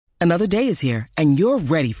Another day is here, and you're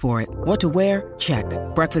ready for it. What to wear? Check.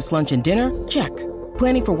 Breakfast, lunch, and dinner? Check.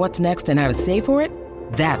 Planning for what's next and how to save for it?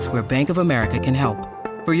 That's where Bank of America can help.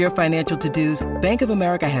 For your financial to-dos, Bank of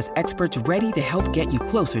America has experts ready to help get you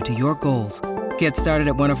closer to your goals. Get started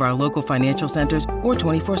at one of our local financial centers or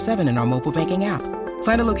 24/7 in our mobile banking app.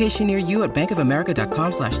 Find a location near you at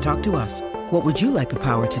bankofamerica.com/talktous. What would you like the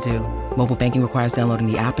power to do? Mobile banking requires downloading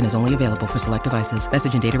the app and is only available for select devices.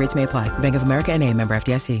 Message and data rates may apply. Bank of America N.A., member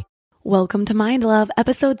FDIC. Welcome to Mind Love,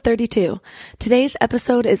 episode 32. Today's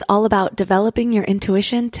episode is all about developing your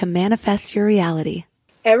intuition to manifest your reality.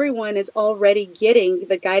 Everyone is already getting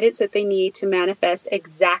the guidance that they need to manifest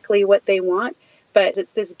exactly what they want, but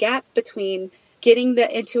it's this gap between getting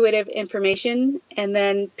the intuitive information and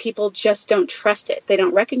then people just don't trust it. They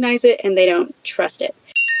don't recognize it and they don't trust it.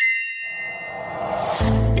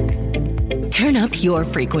 Turn up your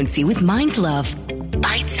frequency with Mind Love.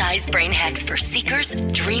 Bite-sized brain hacks for seekers,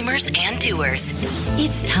 dreamers, and doers.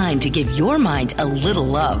 It's time to give your mind a little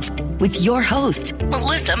love with your host,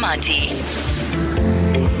 Melissa Monti.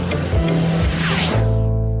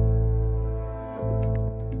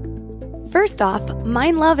 First off,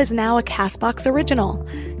 Mind Love is now a CastBox original.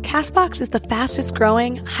 CastBox is the fastest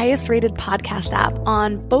growing, highest rated podcast app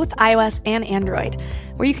on both iOS and Android,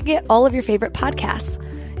 where you can get all of your favorite podcasts.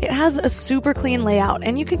 It has a super clean layout,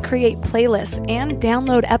 and you can create playlists and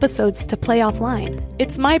download episodes to play offline.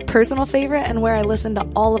 It's my personal favorite and where I listen to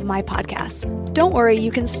all of my podcasts. Don't worry, you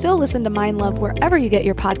can still listen to Mind Love wherever you get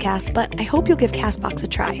your podcasts, but I hope you'll give CastBox a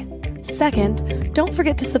try. Second, don't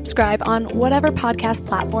forget to subscribe on whatever podcast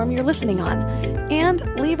platform you're listening on, and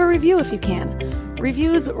leave a review if you can.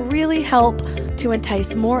 Reviews really help to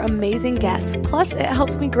entice more amazing guests, plus it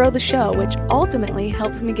helps me grow the show, which ultimately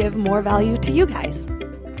helps me give more value to you guys.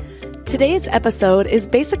 Today's episode is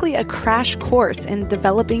basically a crash course in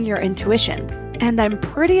developing your intuition, and I'm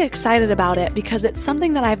pretty excited about it because it's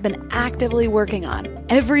something that I've been actively working on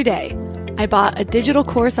every day. I bought a digital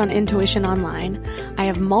course on intuition online, I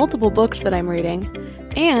have multiple books that I'm reading,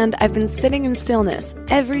 and I've been sitting in stillness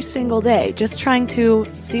every single day just trying to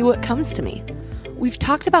see what comes to me. We've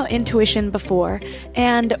talked about intuition before,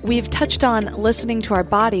 and we've touched on listening to our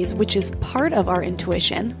bodies, which is part of our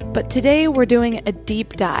intuition. But today we're doing a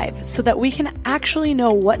deep dive so that we can actually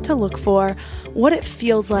know what to look for, what it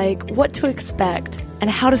feels like, what to expect,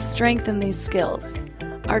 and how to strengthen these skills.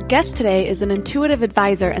 Our guest today is an intuitive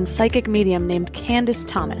advisor and psychic medium named Candace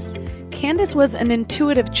Thomas. Candace was an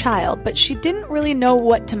intuitive child, but she didn't really know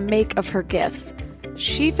what to make of her gifts.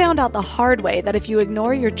 She found out the hard way that if you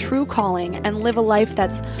ignore your true calling and live a life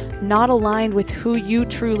that's not aligned with who you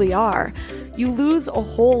truly are, you lose a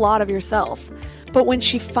whole lot of yourself. But when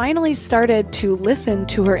she finally started to listen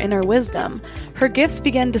to her inner wisdom, her gifts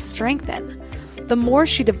began to strengthen. The more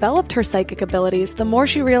she developed her psychic abilities, the more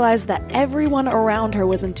she realized that everyone around her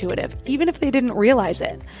was intuitive, even if they didn't realize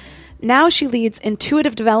it. Now she leads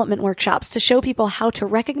intuitive development workshops to show people how to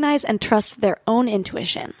recognize and trust their own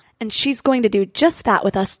intuition. And she's going to do just that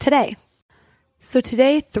with us today. So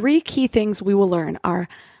today, 3 key things we will learn are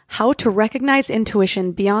how to recognize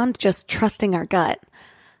intuition beyond just trusting our gut,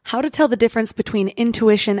 how to tell the difference between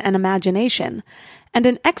intuition and imagination, and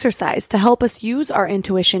an exercise to help us use our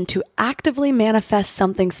intuition to actively manifest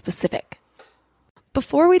something specific.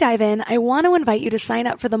 Before we dive in, I want to invite you to sign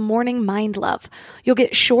up for the Morning Mind Love. You'll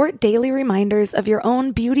get short daily reminders of your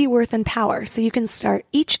own beauty, worth, and power so you can start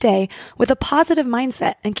each day with a positive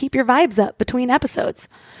mindset and keep your vibes up between episodes.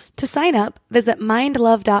 To sign up, visit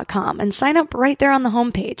mindlove.com and sign up right there on the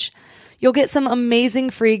homepage. You'll get some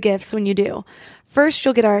amazing free gifts when you do. First,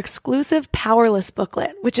 you'll get our exclusive Powerless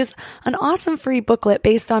booklet, which is an awesome free booklet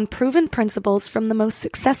based on proven principles from the most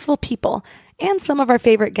successful people and some of our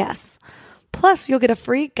favorite guests. Plus, you'll get a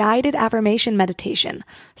free guided affirmation meditation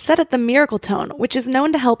set at the miracle tone, which is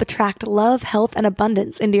known to help attract love, health, and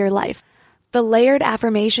abundance into your life. The layered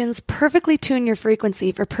affirmations perfectly tune your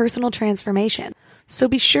frequency for personal transformation. So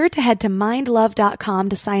be sure to head to mindlove.com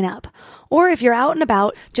to sign up. Or if you're out and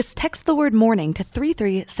about, just text the word morning to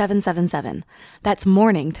 33777. That's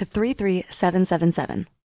morning to 33777.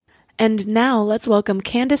 And now let's welcome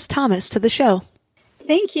Candace Thomas to the show.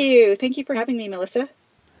 Thank you. Thank you for having me, Melissa.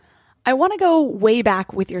 I want to go way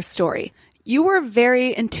back with your story. You were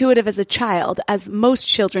very intuitive as a child, as most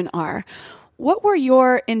children are. What were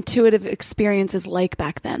your intuitive experiences like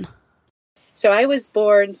back then? So I was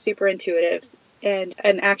born super intuitive and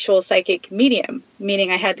an actual psychic medium, meaning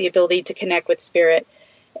I had the ability to connect with spirit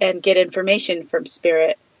and get information from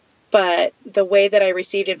spirit. But the way that I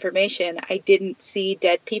received information, I didn't see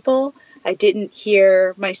dead people. I didn't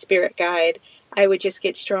hear my spirit guide. I would just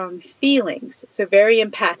get strong feelings. So very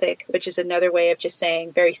empathic, which is another way of just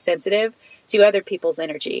saying very sensitive to other people's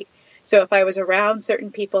energy. So if I was around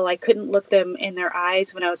certain people, I couldn't look them in their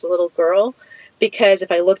eyes when I was a little girl, because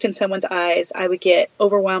if I looked in someone's eyes, I would get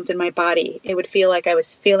overwhelmed in my body. It would feel like I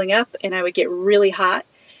was feeling up, and I would get really hot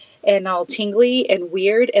and all tingly and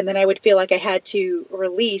weird. And then I would feel like I had to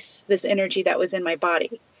release this energy that was in my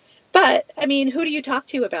body. But I mean, who do you talk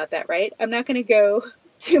to about that, right? I'm not going to go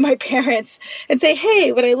to my parents and say,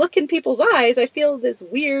 hey, when I look in people's eyes, I feel this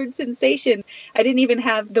weird sensation. I didn't even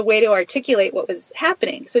have the way to articulate what was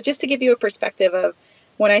happening. So just to give you a perspective of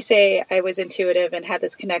when I say I was intuitive and had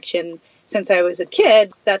this connection since I was a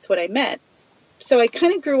kid, that's what I meant. So I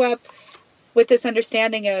kind of grew up with this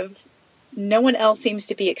understanding of no one else seems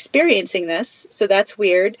to be experiencing this. So that's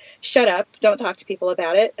weird. Shut up. Don't talk to people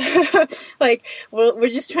about it. Like, well, we're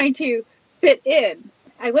just trying to fit in.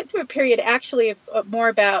 I went through a period actually of more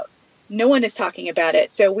about no one is talking about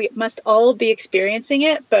it. So we must all be experiencing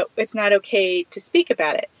it, but it's not okay to speak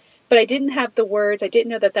about it. But I didn't have the words. I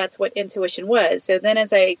didn't know that that's what intuition was. So then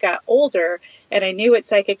as I got older and I knew what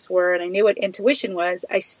psychics were and I knew what intuition was,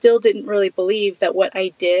 I still didn't really believe that what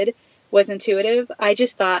I did was intuitive. I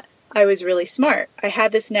just thought I was really smart. I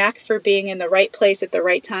had this knack for being in the right place at the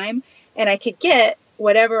right time, and I could get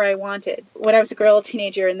whatever I wanted. When I was a girl, a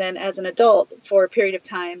teenager, and then as an adult for a period of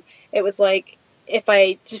time, it was like if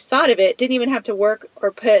I just thought of it, didn't even have to work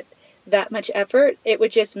or put that much effort, it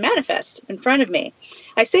would just manifest in front of me.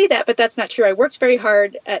 I say that, but that's not true. I worked very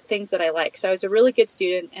hard at things that I like. So I was a really good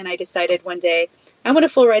student, and I decided one day I want a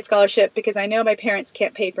full ride scholarship because I know my parents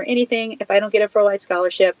can't pay for anything. If I don't get a full ride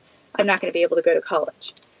scholarship, I'm not going to be able to go to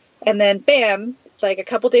college. And then bam, like a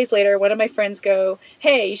couple days later, one of my friends go,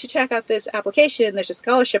 hey, you should check out this application. There's a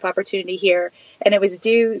scholarship opportunity here. And it was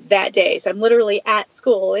due that day. So I'm literally at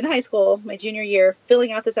school, in high school, my junior year,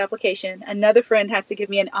 filling out this application. Another friend has to give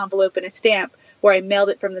me an envelope and a stamp where I mailed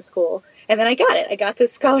it from the school. And then I got it. I got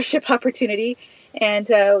this scholarship opportunity and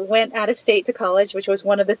went out of state to college, which was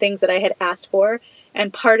one of the things that I had asked for.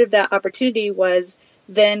 And part of that opportunity was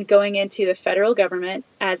then going into the federal government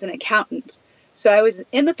as an accountant. So I was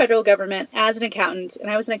in the federal government as an accountant, and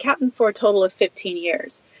I was an accountant for a total of 15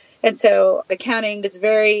 years. And so accounting, it's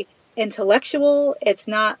very intellectual. It's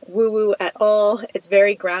not woo-woo at all. It's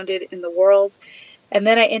very grounded in the world. And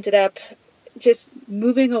then I ended up just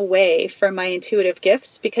moving away from my intuitive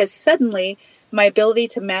gifts because suddenly my ability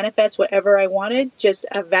to manifest whatever I wanted just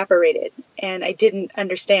evaporated. And I didn't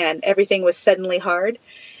understand. Everything was suddenly hard.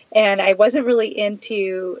 And I wasn't really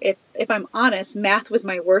into, if I'm honest, math was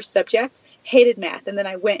my worst subject, hated math. And then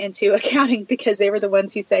I went into accounting because they were the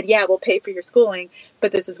ones who said, yeah, we'll pay for your schooling,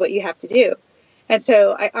 but this is what you have to do. And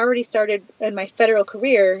so I already started in my federal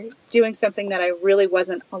career doing something that I really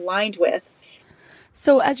wasn't aligned with.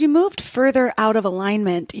 So as you moved further out of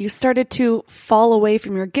alignment, you started to fall away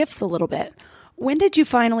from your gifts a little bit. When did you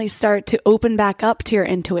finally start to open back up to your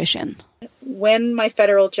intuition? When my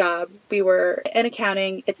federal job, we were in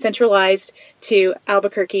accounting, it's centralized to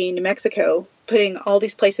Albuquerque, New Mexico, putting all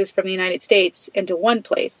these places from the United States into one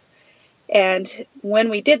place. And when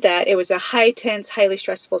we did that, it was a high tense, highly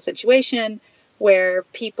stressful situation where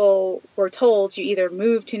people were told you either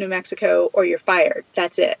move to New Mexico or you're fired.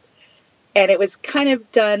 That's it. And it was kind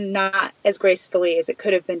of done not as gracefully as it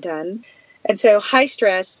could have been done. And so high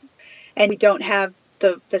stress, and we don't have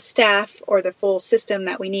the staff or the full system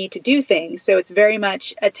that we need to do things. So it's very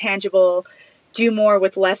much a tangible, do more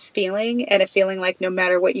with less feeling, and a feeling like no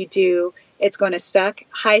matter what you do, it's going to suck.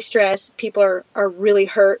 High stress, people are really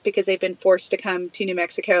hurt because they've been forced to come to New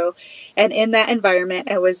Mexico. And in that environment,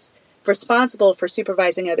 I was responsible for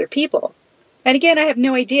supervising other people. And again, I have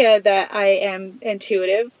no idea that I am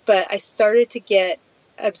intuitive, but I started to get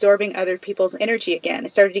absorbing other people's energy again. I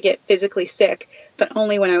started to get physically sick, but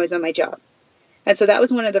only when I was on my job. And so that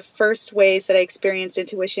was one of the first ways that I experienced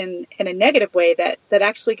intuition in a negative way that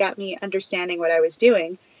actually got me understanding what I was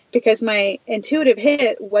doing, because my intuitive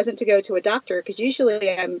hit wasn't to go to a doctor, because usually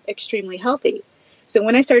I'm extremely healthy. So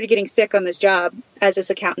when I started getting sick on this job as this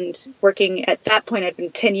accountant, working at that point, I'd been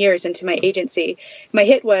 10 years into my agency, my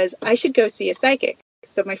hit was I should go see a psychic.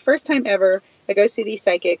 So my first time ever, I go see these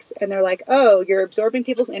psychics and they're like, oh, you're absorbing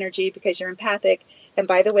people's energy because you're empathic. And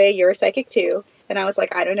by the way, you're a psychic too. And I was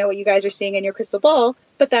like, I don't know what you guys are seeing in your crystal ball,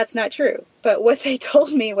 but that's not true. But what they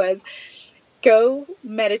told me was, go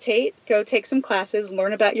meditate, go take some classes,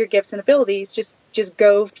 learn about your gifts and abilities, just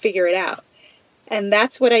go figure it out. And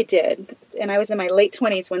that's what I did. And I was in my late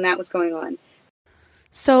 20s when that was going on.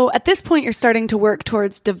 So at this point, you're starting to work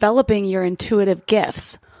towards developing your intuitive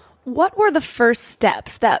gifts. What were the first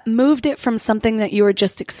steps that moved it from something that you were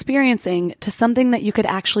just experiencing to something that you could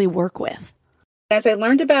actually work with? As I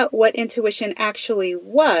learned about what intuition actually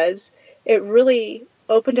was, it really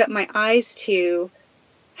opened up my eyes to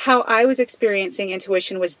how I was experiencing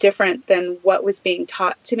intuition was different than what was being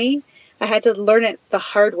taught to me. I had to learn it the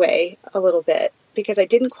hard way a little bit because I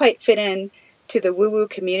didn't quite fit in to the woo-woo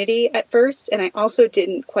community at first, and I also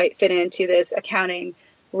didn't quite fit into this accounting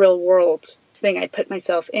real world thing I'd put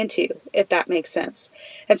myself into, if that makes sense.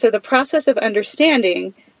 And so the process of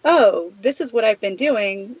understanding, oh, this is what I've been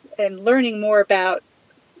doing, and learning more about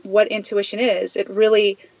what intuition is, it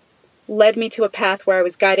really led me to a path where I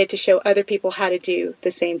was guided to show other people how to do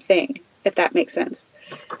the same thing, if that makes sense.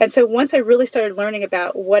 And so once I really started learning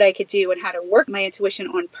about what I could do and how to work my intuition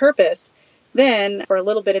on purpose, then for a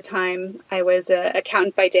little bit of time, I was an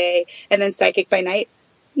accountant by day and then psychic by night.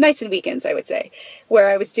 Nights and weekends, I would say, where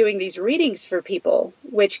I was doing these readings for people,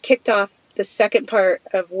 which kicked off the second part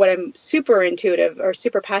of what I'm super intuitive or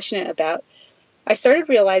super passionate about. I started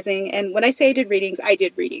realizing, and when I say I did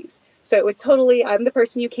readings. So it was totally, I'm the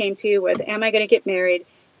person you came to with, am I going to get married?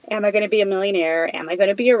 Am I going to be a millionaire? Am I going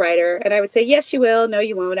to be a writer? And I would say, yes, you will. No,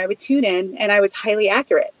 you won't. I would tune in, and I was highly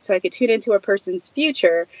accurate. So I could tune into a person's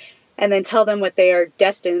future and then tell them what they are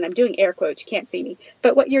destined. I'm doing air quotes. You can't see me.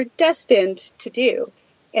 But what you're destined to do.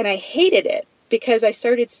 And I hated it because I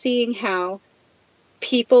started seeing how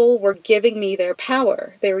people were giving me their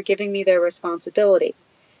power. They were giving me their responsibility.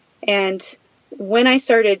 And when I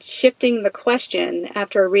started shifting the question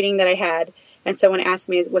after a reading that I had, and someone asked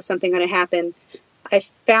me, was something going to happen? I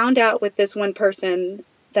found out with this one person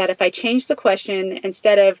that if I changed the question,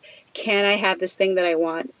 instead of, can I have this thing that I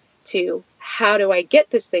want, to, how do I get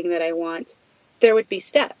this thing that I want, there would be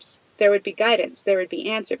steps. There would be guidance. There would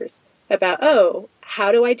be answers about, oh,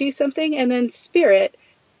 how do I do something? And then Spirit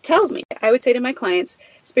tells me. I would say to my clients,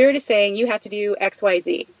 Spirit is saying you have to do X, Y,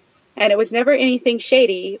 Z. And it was never anything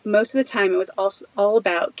shady. Most of the time, it was all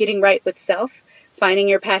about getting right with self, finding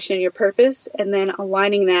your passion and your purpose, and then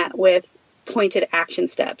aligning that with pointed action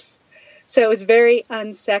steps. So it was very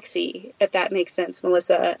unsexy, if that makes sense,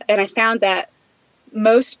 Melissa. And I found that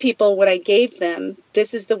most people, when I gave them,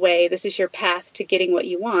 this is the way, this is your path to getting what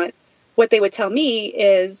you want, what they would tell me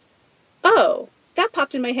is, oh, that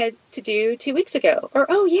popped in my head to do 2 weeks ago. Or,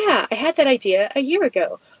 oh, yeah, I had that idea a year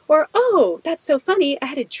ago. Or, oh, that's so funny, I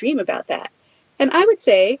had a dream about that. And I would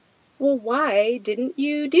say, well, why didn't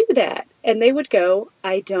you do that? And they would go,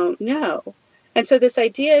 I don't know. And so this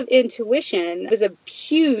idea of intuition was a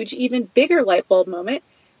huge, even bigger light bulb moment,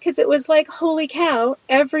 because it was like, holy cow,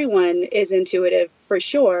 everyone is intuitive for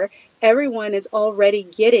sure. Everyone is already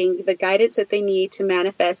getting the guidance that they need to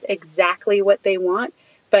manifest exactly what they want.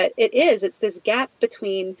 But it's this gap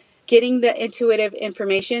between getting the intuitive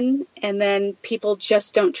information and then people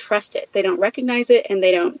just don't trust it. They don't recognize it and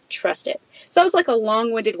they don't trust it. So that was like a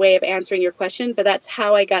long-winded way of answering your question, but that's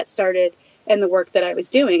how I got started in the work that I was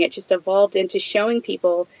doing. It just evolved into showing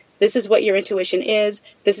people this is what your intuition is.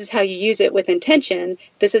 This is how you use it with intention.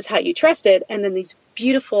 This is how you trust it. And then these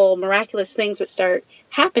beautiful, miraculous things would start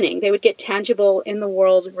happening. They would get tangible in the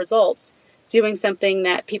world results, doing something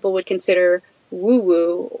that people would consider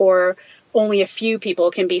woo-woo, or only a few people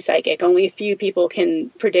can be psychic, only a few people can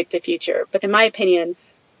predict the future. But in my opinion,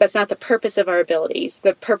 that's not the purpose of our abilities.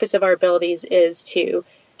 The purpose of our abilities is to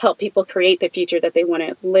help people create the future that they want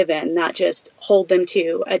to live in, not just hold them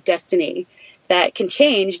to a destiny that can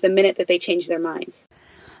change the minute that they change their minds.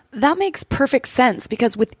 That makes perfect sense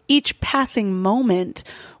because with each passing moment,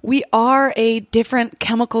 we are a different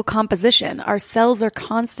chemical composition. Our cells are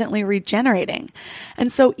constantly regenerating.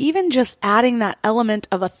 And so even just adding that element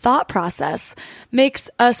of a thought process makes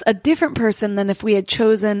us a different person than if we had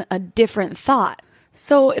chosen a different thought.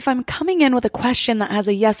 So if I'm coming in with a question that has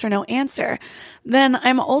a yes or no answer, then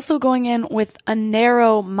I'm also going in with a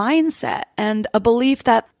narrow mindset and a belief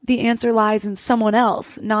that the answer lies in someone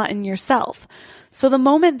else, not in yourself. So the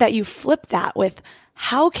moment that you flip that with,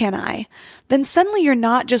 how can I? Then suddenly you're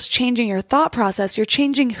not just changing your thought process, you're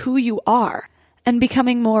changing who you are and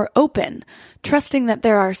becoming more open, trusting that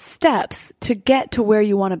there are steps to get to where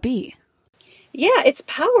you want to be. Yeah, it's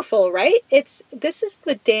powerful, right? This is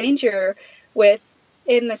the danger with,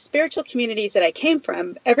 in the spiritual communities that I came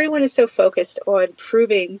from, everyone is so focused on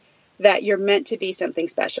proving that you're meant to be something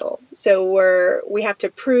special. So we have to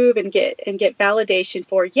prove and get validation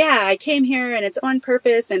for, yeah, I came here and it's on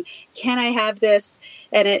purpose and can I have this?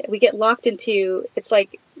 And we get locked into, it's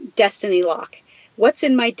like destiny lock. What's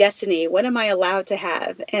in my destiny? What am I allowed to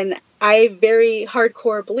have? And I very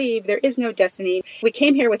hardcore believe there is no destiny. We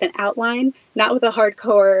came here with an outline, not with a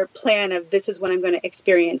hardcore plan of this is what I'm going to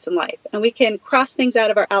experience in life. And we can cross things out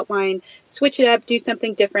of our outline, switch it up, do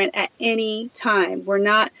something different at any time. We're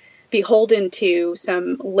not beholden to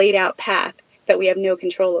some laid out path. that we have no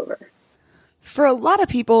control over. For a lot of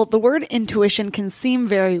people, the word intuition can seem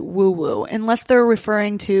very woo-woo, unless they're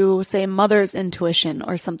referring to, say, mother's intuition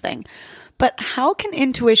or something. But how can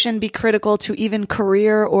intuition be critical to even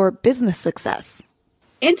career or business success?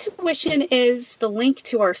 Intuition is the link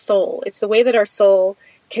to our soul. It's the way that our soul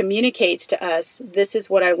communicates to us, this is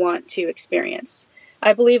what I want to experience.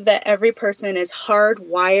 I believe that every person is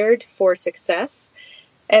hardwired for success.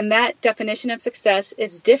 And that definition of success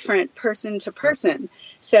is different person to person.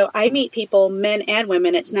 So I meet people, men and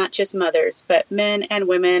women. It's not just mothers, but men and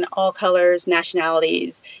women, all colors,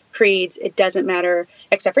 nationalities, creeds. It doesn't matter,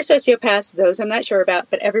 except for sociopaths. Those I'm not sure about,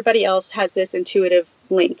 but everybody else has this intuitive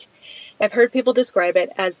link. I've heard people describe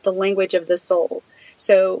it as the language of the soul.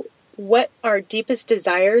 So what our deepest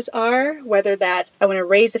desires are, whether that's I want to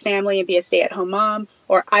raise a family and be a stay-at-home mom,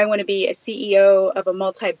 or I want to be a CEO of a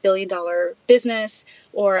multi-billion-dollar business,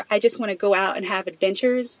 or I just want to go out and have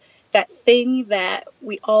adventures, that thing that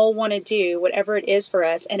we all want to do, whatever it is for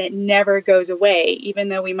us, and it never goes away, even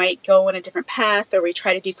though we might go on a different path or we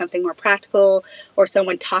try to do something more practical or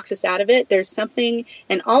someone talks us out of it. There's something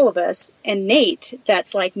in all of us innate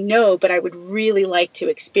that's like, no, but I would really like to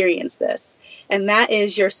experience this. And that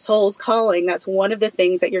is your soul's calling. That's one of the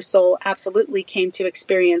things that your soul absolutely came to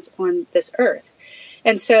experience on this earth.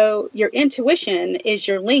 And so your intuition is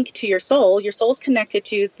your link to your soul. Your soul's connected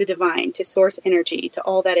to the divine, to source energy, to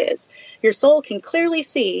all that is. Your soul can clearly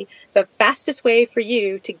see the fastest way for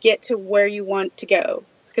you to get to where you want to go.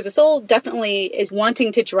 Because the soul definitely is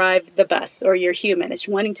wanting to drive the bus, or your human. It's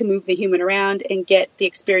wanting to move the human around and get the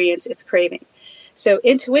experience it's craving. So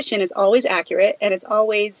intuition is always accurate, and it's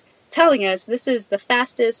always telling us this is the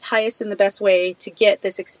fastest, highest, and the best way to get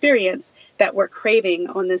this experience that we're craving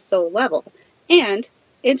on this soul level. And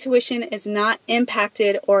intuition is not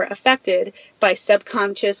impacted or affected by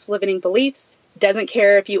subconscious limiting beliefs. Doesn't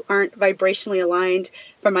care if you aren't vibrationally aligned.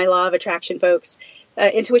 For my law of attraction folks,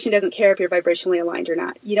 intuition doesn't care if you're vibrationally aligned or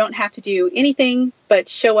not. You don't have to do anything but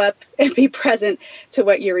show up and be present to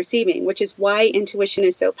what you're receiving, which is why intuition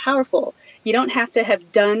is so powerful. You don't have to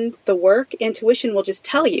have done the work. Intuition will just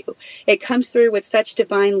tell you. It comes through with such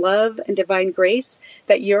divine love and divine grace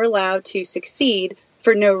that you're allowed to succeed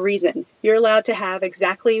for no reason. You're allowed to have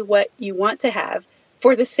exactly what you want to have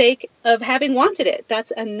for the sake of having wanted it. That's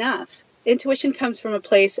enough. Intuition comes from a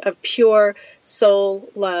place of pure soul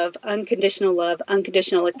love,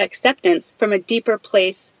 unconditional acceptance from a deeper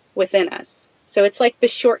place within us. So it's like the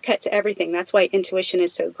shortcut to everything. That's why intuition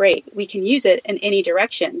is so great. We can use it in any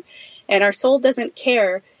direction. And our soul doesn't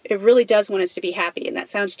care. It really does want us to be happy. And that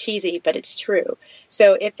sounds cheesy, but it's true.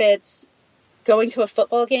 So if it's going to a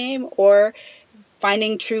football game or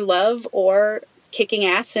finding true love or kicking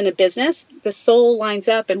ass in a business, the soul lines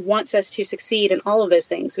up and wants us to succeed in all of those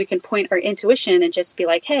things. We can point our intuition and just be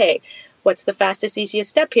like, hey, what's the fastest,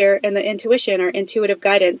 easiest step here? And the intuition, our intuitive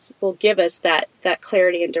guidance, will give us that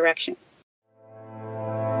clarity and direction.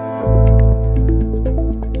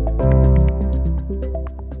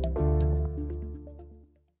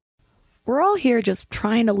 We're all here just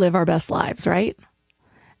trying to live our best lives, right?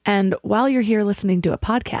 And while you're here listening to a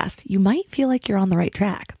podcast, you might feel like you're on the right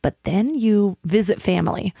track, but then you visit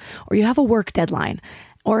family, or you have a work deadline,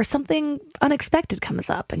 or something unexpected comes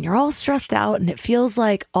up and you're all stressed out and it feels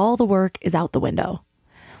like all the work is out the window.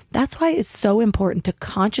 That's why it's so important to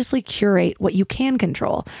consciously curate what you can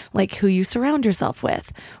control, like who you surround yourself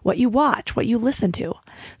with, what you watch, what you listen to.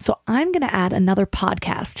 So I'm going to add another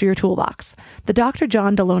podcast to your toolbox, The Dr.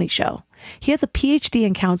 John Deloney Show. He has a PhD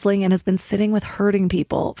in counseling and has been sitting with hurting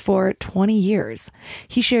people for 20 years.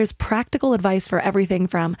 He shares practical advice for everything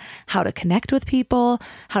from how to connect with people,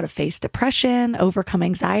 how to face depression, overcome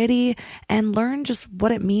anxiety, and learn just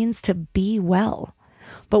what it means to be well.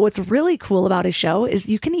 But what's really cool about his show is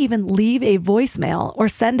you can even leave a voicemail or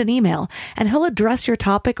send an email, and he'll address your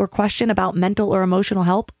topic or question about mental or emotional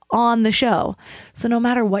help on the show. So no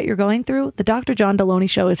matter what you're going through, the Dr. John Deloney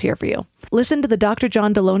Show is here for you. Listen to the Dr.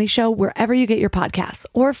 John Deloney Show wherever you get your podcasts,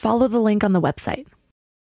 or follow the link on the website.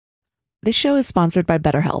 This show is sponsored by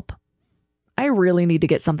BetterHelp. I really need to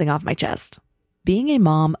get something off my chest. Being a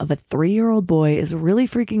mom of a 3-year-old boy is really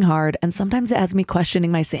freaking hard, and sometimes it has me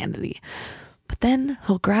questioning my sanity. But then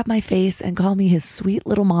he'll grab my face and call me his sweet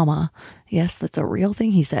little mama. Yes, that's a real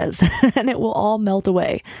thing he says. And it will all melt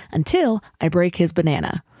away until I break his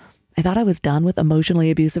banana. I thought I was done with emotionally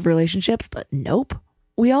abusive relationships, but nope.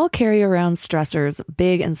 We all carry around stressors,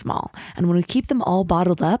 big and small. And when we keep them all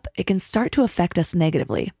bottled up, it can start to affect us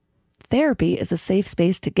negatively. Therapy is a safe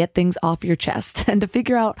space to get things off your chest and to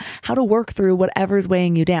figure out how to work through whatever's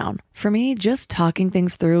weighing you down. For me, just talking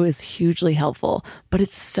things through is hugely helpful, but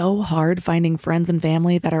it's so hard finding friends and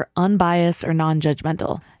family that are unbiased or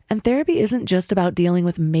non-judgmental. And therapy isn't just about dealing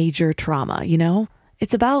with major trauma, you know?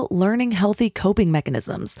 It's about learning healthy coping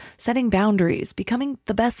mechanisms, setting boundaries, becoming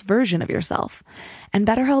the best version of yourself. And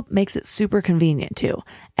BetterHelp makes it super convenient too.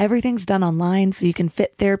 Everything's done online so you can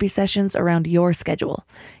fit therapy sessions around your schedule.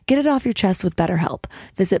 Get it off your chest with BetterHelp.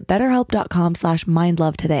 Visit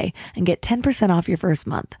betterhelp.com/mindlove today and get 10% off your first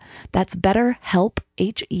month. That's BetterHelp,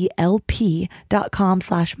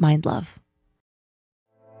 HELP.com/mindlove.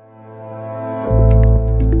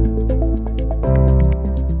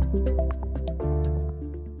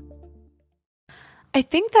 I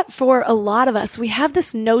think that for a lot of us, we have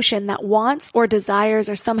this notion that wants or desires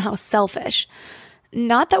are somehow selfish.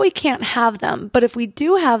 Not that we can't have them, but if we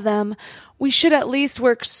do have them, we should at least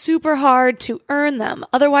work super hard to earn them.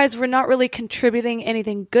 Otherwise, we're not really contributing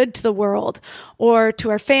anything good to the world or to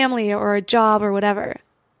our family or a job or whatever.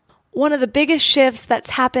 One of the biggest shifts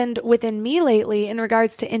that's happened within me lately in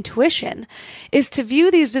regards to intuition is to view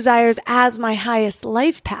these desires as my highest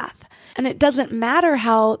life path. And it doesn't matter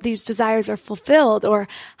how these desires are fulfilled or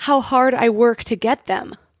how hard I work to get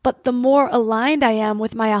them. But the more aligned I am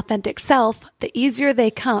with my authentic self, the easier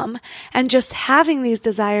they come. And just having these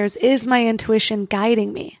desires is my intuition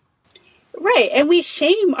guiding me. Right. And we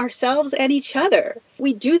shame ourselves and each other.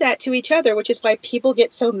 We do that to each other, which is why people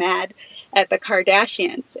get so mad at the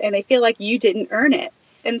Kardashians and they feel like you didn't earn it.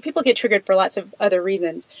 And people get triggered for lots of other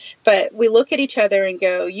reasons. But we look at each other and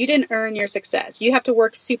go, you didn't earn your success. You have to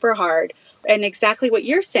work super hard. And exactly what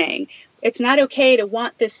you're saying, it's not okay to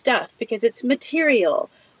want this stuff because it's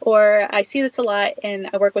material. Or I see this a lot,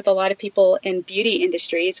 and I work with a lot of people in beauty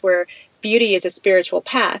industries where beauty is a spiritual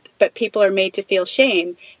path, but people are made to feel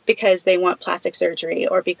shame because they want plastic surgery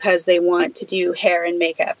or because they want to do hair and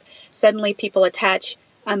makeup. Suddenly people attach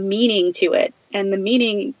a meaning to it. And the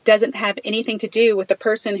meaning doesn't have anything to do with the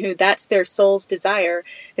person who that's their soul's desire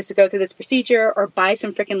is to go through this procedure or buy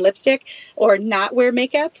some freaking lipstick or not wear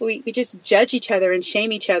makeup. We just judge each other and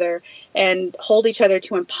shame each other and hold each other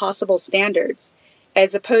to impossible standards,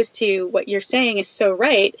 as opposed to what you're saying is so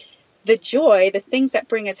right. The joy, the things that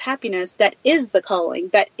bring us happiness, that is the calling,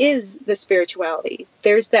 that is the spirituality.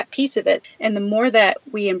 There's that piece of it. And the more that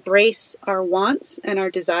we embrace our wants and our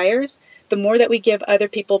desires, the more that we give other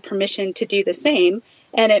people permission to do the same.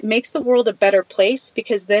 And it makes the world a better place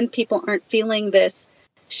because then people aren't feeling this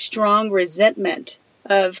strong resentment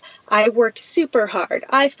of, I worked super hard,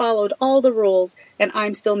 I followed all the rules, and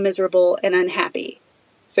I'm still miserable and unhappy.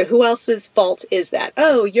 So who else's fault is that?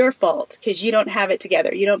 Oh, your fault, because you don't have it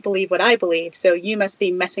together. You don't believe what I believe, so you must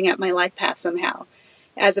be messing up my life path somehow.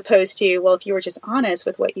 As opposed to, well, if you were just honest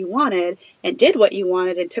with what you wanted and did what you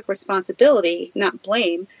wanted and took responsibility, not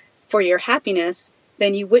blame, for your happiness,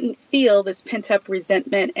 then you wouldn't feel this pent-up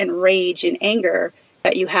resentment and rage and anger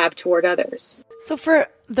that you have toward others. So for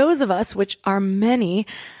those of us, which are many,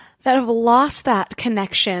 that have lost that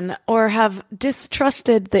connection or have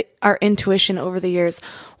distrusted our intuition over the years,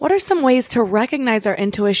 what are some ways to recognize our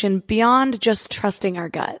intuition beyond just trusting our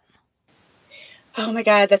gut? Oh my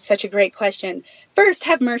God, that's such a great question. First,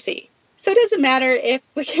 have mercy. So it doesn't matter if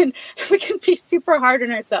we can be super hard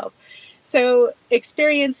on ourselves. So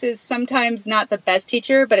experience is sometimes not the best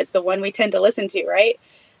teacher, but it's the one we tend to listen to, right?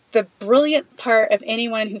 The brilliant part of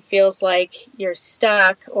anyone who feels like you're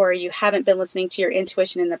stuck or you haven't been listening to your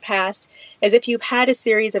intuition in the past is if you've had a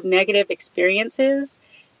series of negative experiences,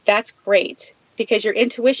 that's great because your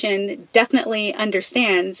intuition definitely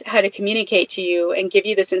understands how to communicate to you and give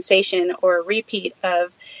you the sensation or a repeat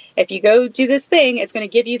of, if you go do this thing, it's going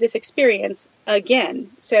to give you this experience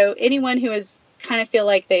again. So anyone who is kind of feel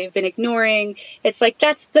like they've been ignoring, it's like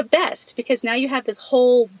that's the best because now you have this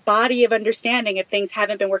whole body of understanding if things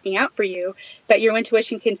haven't been working out for you that your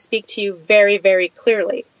intuition can speak to you very, very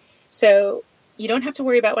clearly. So you don't have to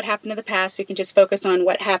worry about what happened in the past. We can just focus on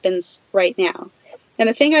what happens right now. And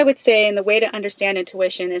the thing I would say, and the way to understand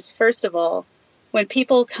intuition is, first of all, when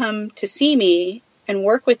people come to see me and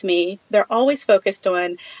work with me, they're always focused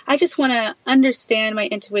on, I just want to understand my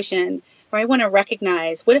intuition, or I want to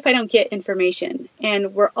recognize, what if I don't get information?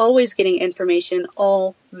 And we're always getting information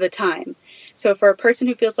all the time. So for a person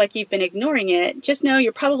who feels like you've been ignoring it, just know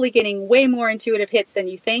you're probably getting way more intuitive hits than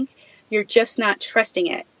you think. You're just not trusting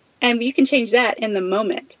it. And you can change that in the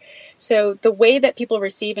moment. So the way that people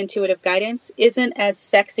receive intuitive guidance isn't as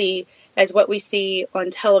sexy as what we see on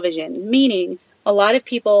television, meaning a lot of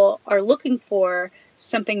people are looking for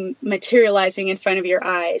something materializing in front of your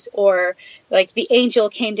eyes, or like the angel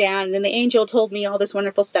came down and then the angel told me all this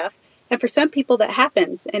wonderful stuff. And for some people that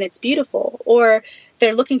happens and it's beautiful, or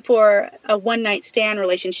they're looking for a one-night stand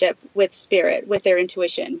relationship with spirit, with their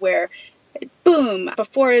intuition, where boom,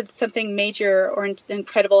 before something major or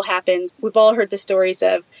incredible happens. We've all heard the stories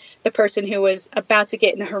of the person who was about to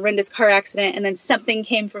get in a horrendous car accident, and then something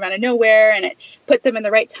came from out of nowhere and it put them in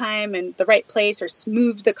the right time and the right place, or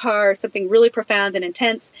moved the car, or something really profound and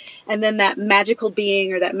intense. And then that magical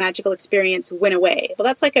being or that magical experience went away. Well,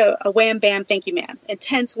 that's like a wham, bam, thank you, ma'am.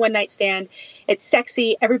 Intense one night stand. It's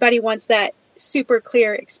sexy. Everybody wants that super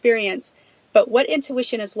clear experience. But what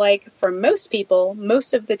intuition is like for most people,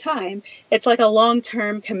 most of the time, it's like a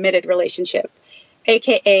long-term committed relationship.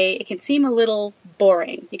 AKA, it can seem a little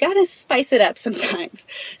boring. You got to spice it up sometimes.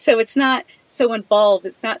 So it's not so involved.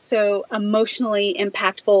 It's not so emotionally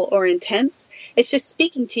impactful or intense. It's just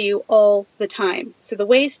speaking to you all the time. So the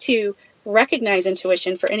ways to recognize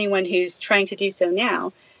intuition for anyone who's trying to do so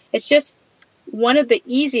now, it's just one of the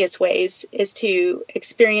easiest ways is to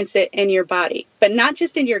experience it in your body, but not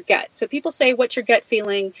just in your gut. So people say, what's your gut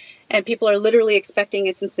feeling? And people are literally expecting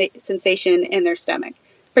a sensation in their stomach.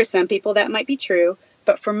 For some people, that might be true,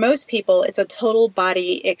 but for most people, it's a total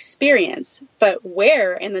body experience. But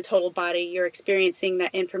where in the total body you're experiencing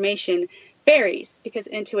that information varies, because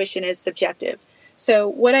intuition is subjective. So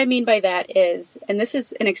what I mean by that is, and this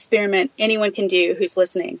is an experiment anyone can do who's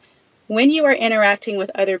listening, when you are interacting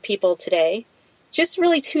with other people today, just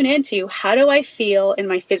really tune into, how do I feel in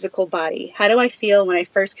my physical body? How do I feel when I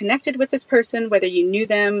first connected with this person, whether you knew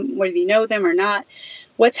them, whether you know them or not?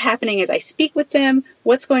 What's happening as I speak with them?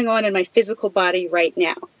 What's going on in my physical body right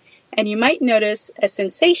now? And you might notice a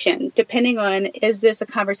sensation depending on, is this a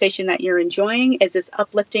conversation that you're enjoying? Is this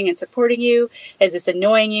uplifting and supporting you? Is this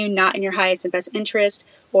annoying you, not in your highest and best interest?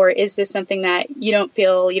 Or is this something that you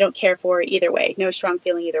don't care for either way? No strong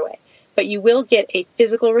feeling either way. But you will get a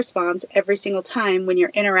physical response every single time when you're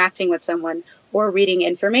interacting with someone or reading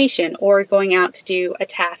information or going out to do a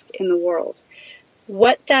task in the world.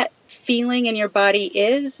 What that feeling in your body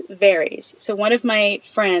is varies. So one of my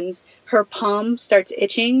friends, her palm starts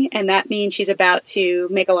itching, and that means she's about to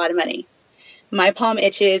make a lot of money. My palm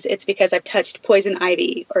itches, it's because I've touched poison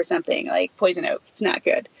ivy or something, like poison oak. It's not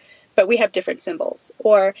good. But we have different symbols.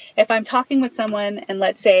 Or if I'm talking with someone, and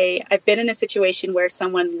let's say I've been in a situation where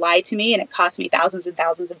someone lied to me and it cost me thousands and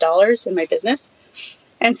thousands of dollars in my business.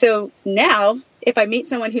 And so now, if I meet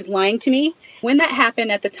someone who's lying to me, when that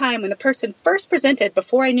happened at the time when the person first presented,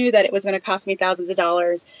 before I knew that it was going to cost me thousands of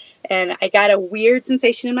dollars, and I got a weird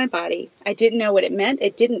sensation in my body, I didn't know what it meant.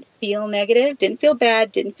 It didn't feel negative, didn't feel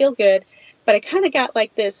bad, didn't feel good, but I kind of got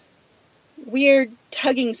like this weird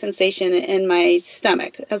tugging sensation in my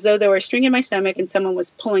stomach, as though there were a string in my stomach and someone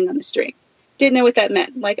was pulling on the string. Didn't know what that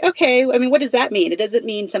meant. Like, okay, I mean, what does that mean? It doesn't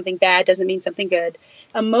mean something bad, doesn't mean something good.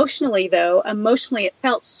 Emotionally, it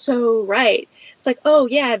felt so right. It's like, oh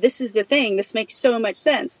yeah, this is the thing. This makes so much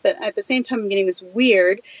sense. But at the same time, I'm getting this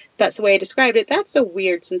weird, that's the way I described it. That's a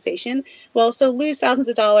weird sensation. Well, so lose thousands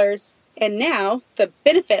of dollars. And now the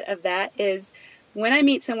benefit of that is when I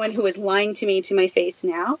meet someone who is lying to me to my face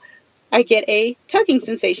now, I get a tugging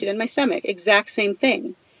sensation in my stomach. Exact same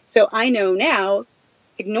thing. So I know now,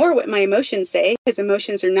 ignore what my emotions say, because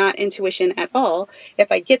emotions are not intuition at all.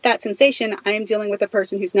 If I get that sensation, I am dealing with a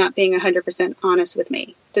person who's not being 100% honest with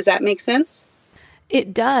me. Does that make sense?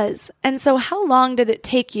 It does. And so how long did it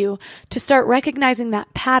take you to start recognizing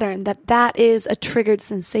that pattern, that is a triggered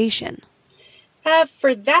sensation?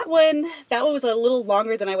 For that one was a little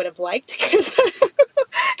longer than I would have liked, because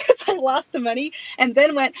I lost the money and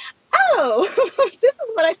then went, oh, this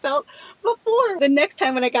is what I felt before the next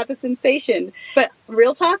time when I got the sensation. But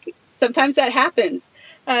real talk, sometimes that happens.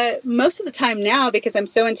 Most of the time now, because I'm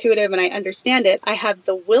so intuitive and I understand it, I have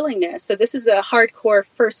the willingness. So this is a hardcore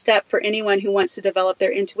first step for anyone who wants to develop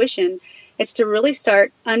their intuition. It's to really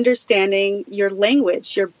start understanding your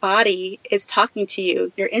language. Your body is talking to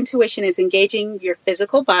you. Your intuition is engaging your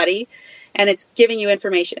physical body, and it's giving you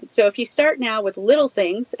information. So if you start now with little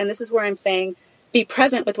things, and this is where I'm saying, be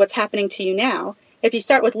present with what's happening to you now. If you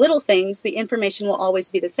start with little things, the information will always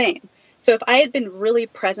be the same. So if I had been really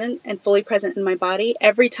present and fully present in my body,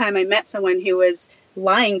 every time I met someone who was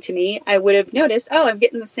lying to me, I would have noticed, oh, I'm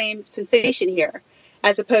getting the same sensation here,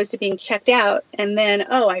 as opposed to being checked out. And then,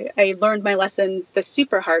 oh, I learned my lesson the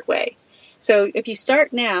super hard way. So if you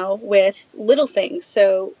start now with little things,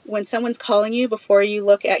 so when someone's calling you, before you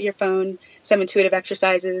look at your phone, some intuitive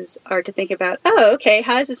exercises are to think about, oh, okay,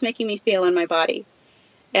 how is this making me feel in my body?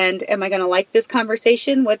 And am I going to like this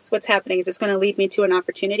conversation? What's happening? Is this going to lead me to an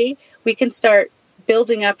opportunity? We can start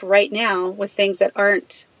building up right now with things that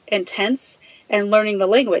aren't intense and learning the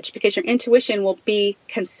language, because your intuition will be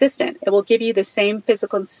consistent. It will give you the same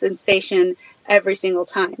physical sensation every single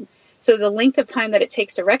time. So the length of time that it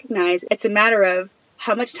takes to recognize, it's a matter of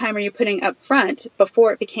how much time are you putting up front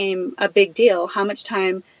before it became a big deal? How much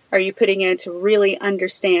time are you putting in to really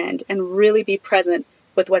understand and really be present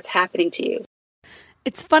with what's happening to you?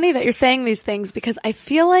 It's funny that you're saying these things because I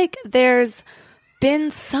feel like there's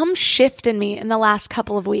been some shift in me in the last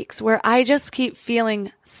couple of weeks where I just keep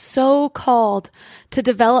feeling so called to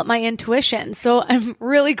develop my intuition. So I'm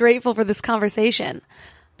really grateful for this conversation.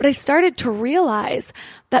 But I started to realize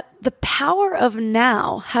that the power of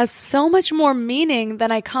now has so much more meaning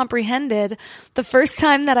than I comprehended the first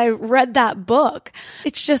time that I read that book.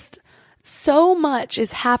 It's just so much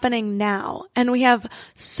is happening now, and we have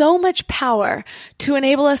so much power to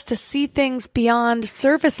enable us to see things beyond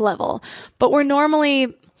surface level, but we're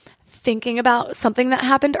normally thinking about something that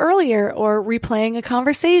happened earlier, or replaying a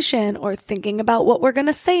conversation, or thinking about what we're going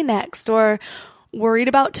to say next, or worried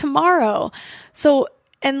about tomorrow. So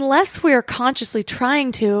unless we're consciously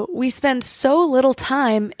trying to, we spend so little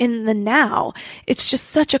time in the now. It's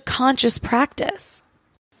just such a conscious practice.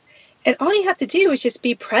 And all you have to do is just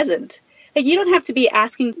be present. Like, you don't have to be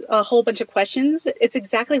asking a whole bunch of questions. It's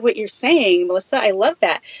exactly what you're saying, Melissa. I love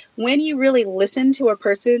that. When you really listen to a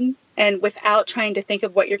person, and without trying to think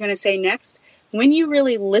of what you're going to say next, when you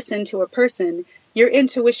really listen to a person, your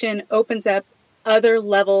intuition opens up other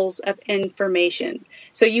levels of information.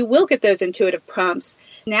 So you will get those intuitive prompts.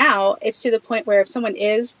 Now it's to the point where if someone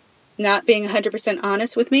is not being 100%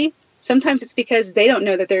 honest with me, sometimes it's because they don't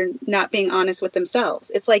know that they're not being honest with themselves.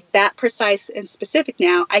 It's like that precise and specific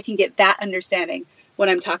now. I can get that understanding when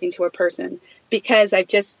I'm talking to a person because I've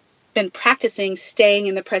just been practicing staying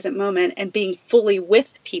in the present moment and being fully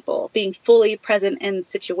with people, being fully present in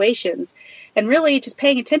situations, and really just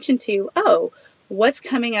paying attention to, what's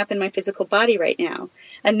coming up in my physical body right now.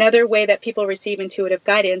 Another way that people receive intuitive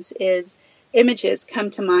guidance is images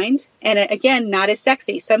come to mind. And again, not as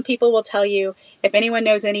sexy. Some people will tell you, if anyone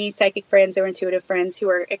knows any psychic friends or intuitive friends who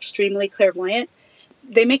are extremely clairvoyant,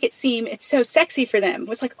 they make it seem it's so sexy for them.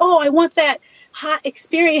 It's like, I want that hot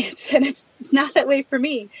experience. And it's not that way for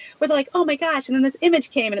me. Where they're like, oh my gosh. And then this image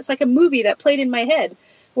came and it's like a movie that played in my head.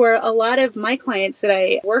 Where a lot of my clients that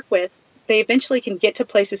I work with, they eventually can get to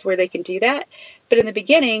places where they can do that. But in the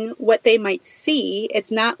beginning, what they might see,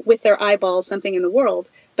 it's not with their eyeballs, something in the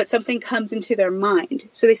world, but something comes into their mind.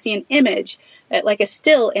 So they see an image, like a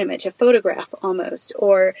still image, a photograph almost,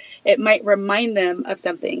 or it might remind them of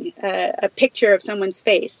something, a picture of someone's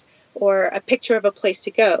face, or a picture of a place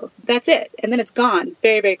to go. That's it. And then it's gone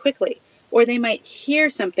very, very quickly. Or they might hear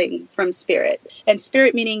something from spirit, and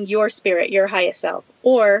spirit meaning your spirit, your highest self,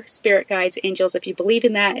 or spirit guides, angels. If you believe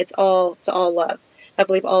in that, it's all love. I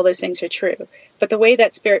believe all those things are true. But the way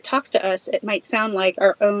that spirit talks to us, it might sound like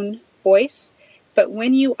our own voice. But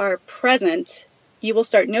when you are present, you will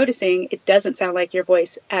start noticing it doesn't sound like your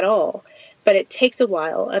voice at all. But it takes a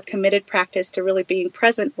while of committed practice to really being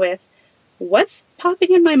present with what's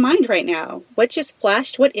popping in my mind right now? What just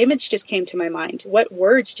flashed? What image just came to my mind? What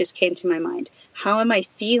words just came to my mind? How am I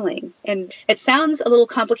feeling? And it sounds a little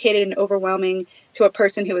complicated and overwhelming to a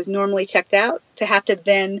person who is normally checked out to have to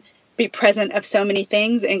then be present of so many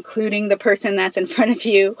things, including the person that's in front of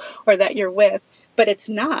you or that you're with. But it's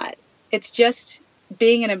not. It's just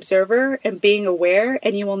being an observer and being aware,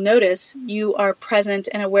 and you will notice you are present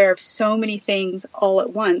and aware of so many things all at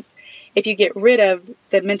once. If you get rid of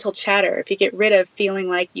the mental chatter, if you get rid of feeling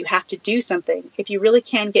like you have to do something, if you really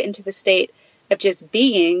can get into the state of just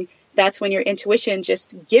being, that's when your intuition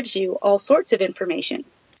just gives you all sorts of information.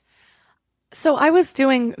 So I was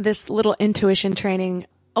doing this little intuition training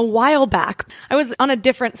a while back. I was on a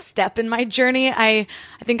different step in my journey. I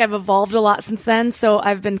think I've evolved a lot since then, so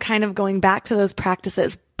I've been kind of going back to those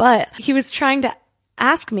practices. But he was trying to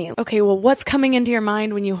ask me, okay, well, what's coming into your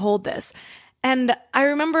mind when you hold this? And I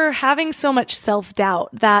remember having so much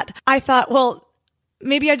self-doubt that I thought, well,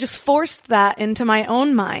 maybe I just forced that into my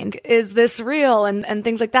own mind. Is this real? And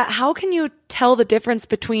things like that. How can you tell the difference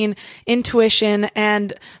between intuition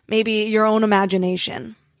and maybe your own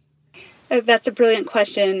imagination? That's a brilliant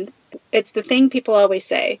question. It's the thing people always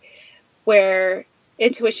say, where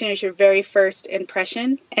intuition is your very first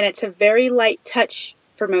impression, and it's a very light touch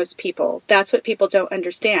for most people. That's what people don't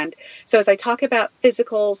understand. So as I talk about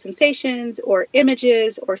physical sensations or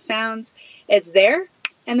images or sounds, it's there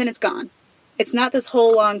and then it's gone. It's not this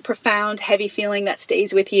whole long, profound, heavy feeling that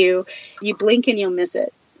stays with you. You blink and you'll miss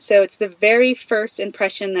it. So it's the very first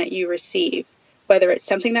impression that you receive. Whether it's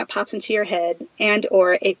something that pops into your head and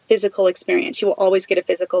or a physical experience, you will always get a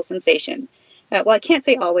physical sensation. well, I can't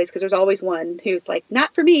say always because there's always one who's like,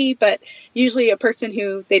 not for me, but usually a person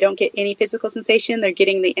who they don't get any physical sensation, they're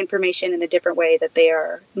getting the information in a different way that they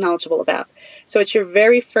are knowledgeable about. So it's your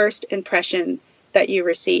very first impression that you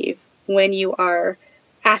receive when you are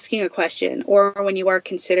asking a question or when you are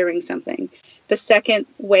considering something. The second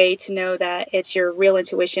way to know that it's your real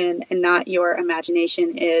intuition and not your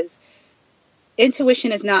imagination is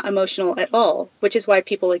intuition is not emotional at all, which is why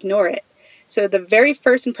people ignore it. So the very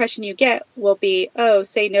first impression you get will be, oh,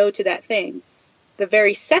 say no to that thing. The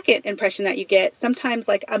very second impression that you get, sometimes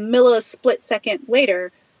like a millisecond second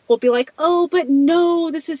later, will be like, oh, but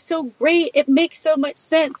no, this is so great. It makes so much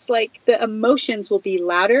sense. Like the emotions will be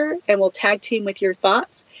louder and will tag team with your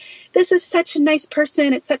thoughts. This is such a nice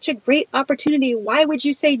person. It's such a great opportunity. Why would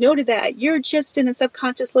you say no to that? You're just in a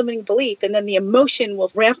subconscious limiting belief. And then the emotion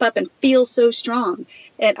will ramp up and feel so strong.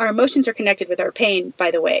 And our emotions are connected with our pain,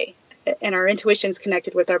 by the way. And our intuition is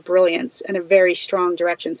connected with our brilliance in a very strong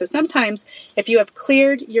direction. So sometimes if you have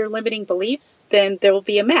cleared your limiting beliefs, then there will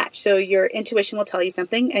be a match. So your intuition will tell you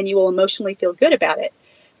something and you will emotionally feel good about it.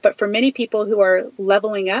 But for many people who are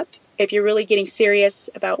leveling up, if you're really getting serious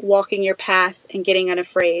about walking your path and getting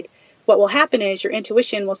unafraid, what will happen is your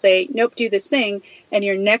intuition will say, nope, do this thing. And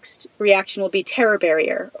your next reaction will be terror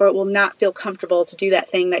barrier, or it will not feel comfortable to do that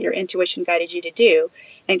thing that your intuition guided you to do.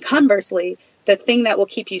 And conversely, the thing that will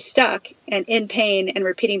keep you stuck and in pain and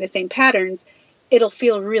repeating the same patterns, it'll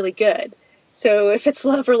feel really good. So if it's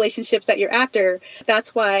love relationships that you're after,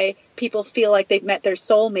 that's why people feel like they've met their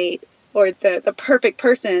soulmate or the perfect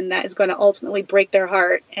person that is going to ultimately break their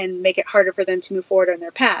heart and make it harder for them to move forward on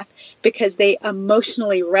their path, because they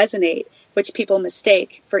emotionally resonate, which people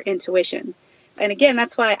mistake for intuition. And again,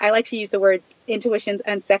 that's why I like to use the words intuition's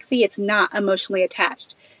unsexy. It's not emotionally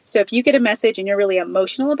attached. So if you get a message and you're really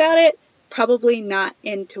emotional about it, probably not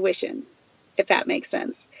intuition, if that makes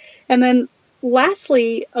sense. And then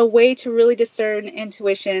lastly, a way to really discern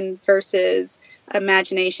intuition versus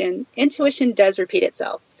imagination. Intuition does repeat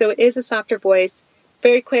itself. So it is a softer voice,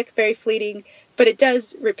 very quick, very fleeting, but it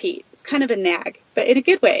does repeat. It's kind of a nag, but in a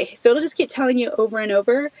good way. So it'll just keep telling you over and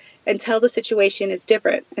over until the situation is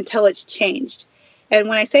different, until it's changed. And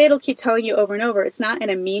when I say it'll keep telling you over and over, it's not in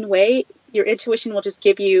a mean way. Your intuition will just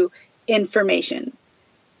give you information.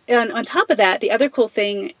 And on top of that, the other cool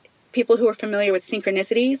thing, people who are familiar with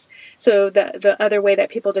synchronicities, so the other way that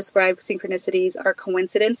people describe synchronicities are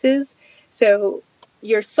coincidences. So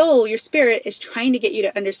your soul, your spirit is trying to get you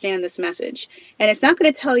to understand this message. And it's not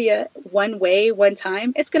going to tell you one way, one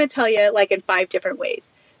time. It's going to tell you like in 5 different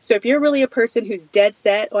ways. So if you're really a person who's dead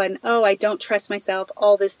set on, oh, I don't trust myself,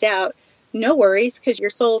 all this doubt, no worries, because your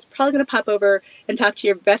soul's probably going to pop over and talk to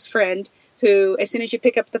your best friend who, as soon as you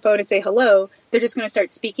pick up the phone and say hello, they're just going to start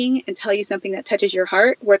speaking and tell you something that touches your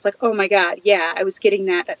heart, where it's like, oh my God, yeah, I was getting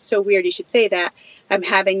that. That's so weird. You should say that. I'm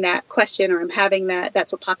having that question, or I'm having that.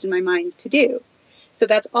 That's what popped in my mind to do. So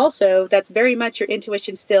that's very much your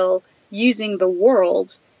intuition still using the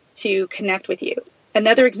world to connect with you.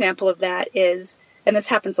 Another example of that is, and this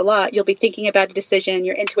happens a lot, you'll be thinking about a decision.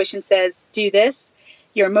 Your intuition says, do this.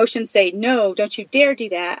 Your emotions say, no, don't you dare do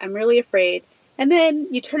that. I'm really afraid. And then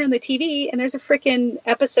you turn on the TV and there's a freaking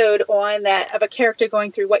episode on that of a character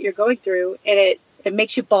going through what you're going through, and it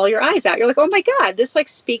makes you bawl your eyes out. You're like, oh my God, this like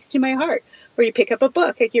speaks to my heart. Or you pick up a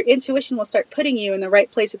book, like your intuition will start putting you in the right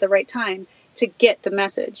place at the right time to get the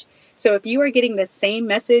message. So if you are getting the same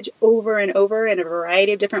message over and over in a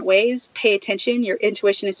variety of different ways, pay attention. Your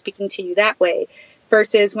intuition is speaking to you that way.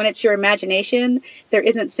 Versus when it's your imagination, there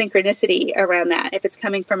isn't synchronicity around that. If it's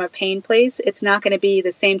coming from a pain place, it's not going to be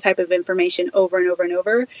the same type of information over and over and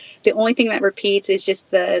over. The only thing that repeats is just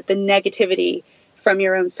the negativity from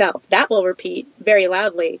your own self. That will repeat very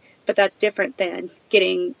loudly, but that's different than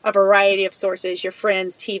getting a variety of sources, your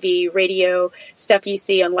friends, TV, radio, stuff you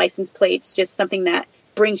see on license plates, just something that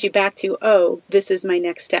brings you back to, oh, this is my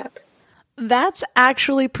next step. That's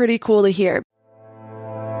actually pretty cool to hear.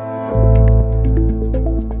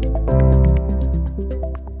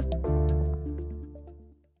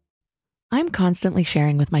 I'm constantly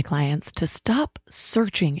sharing with my clients to stop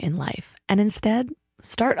searching in life and instead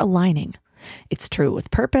start aligning. It's true with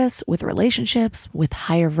purpose, with relationships, with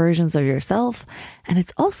higher versions of yourself, and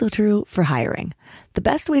it's also true for hiring. The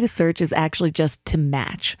best way to search is actually just to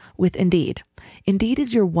match with Indeed. Indeed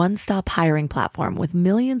is your one-stop hiring platform with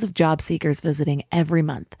millions of job seekers visiting every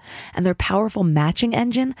month, and their powerful matching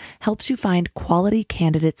engine helps you find quality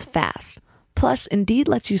candidates fast. Plus, Indeed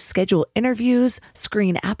lets you schedule interviews,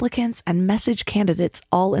 screen applicants, and message candidates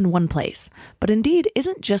all in one place. But Indeed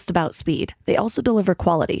isn't just about speed. They also deliver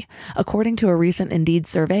quality. According to a recent Indeed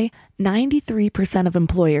survey, 93% of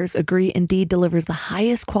employers agree Indeed delivers the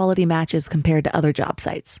highest quality matches compared to other job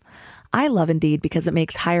sites. I love Indeed because it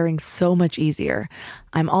makes hiring so much easier.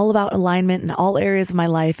 I'm all about alignment in all areas of my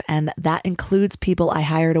life, and that includes people I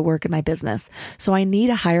hire to work in my business. So I need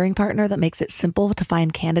a hiring partner that makes it simple to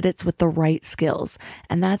find candidates with the right skills.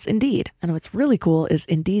 And that's Indeed. And what's really cool is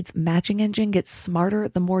Indeed's matching engine gets smarter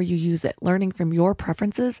the more you use it, learning from your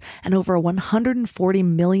preferences and over 140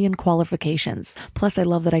 million qualifications. Plus, I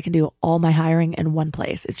love that I can do all my hiring in one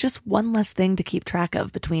place. It's just one less thing to keep track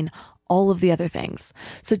of between all of the other things.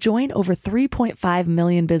 So join over 3.5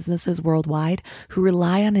 million businesses worldwide who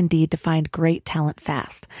rely on Indeed to find great talent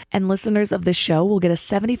fast. And listeners of this show will get a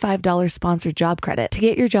 $75 sponsored job credit to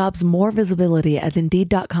get your jobs more visibility at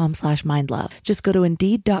Indeed.com/mindlove. Just go to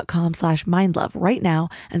Indeed.com/mindlove right now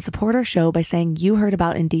and support our show by saying you heard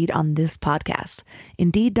about Indeed on this podcast.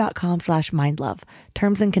 Indeed.com/mindlove.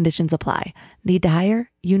 Terms and conditions apply. Need to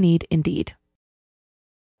hire? You need Indeed.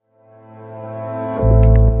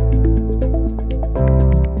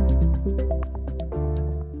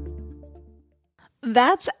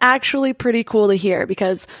 That's actually pretty cool to hear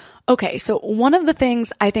because, okay, so one of the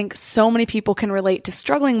things I think so many people can relate to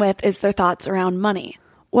struggling with is their thoughts around money.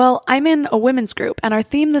 Well, I'm in a women's group and our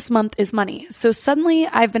theme this month is money. So suddenly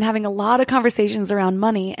I've been having a lot of conversations around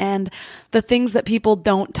money and the things that people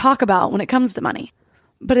don't talk about when it comes to money.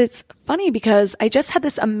 But it's funny because I just had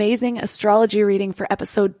this amazing astrology reading for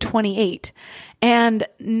episode 28. And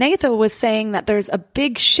Natha was saying that there's a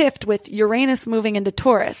big shift with Uranus moving into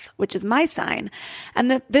Taurus, which is my sign,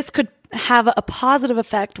 and that this could have a positive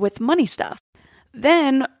effect with money stuff.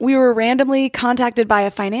 Then we were randomly contacted by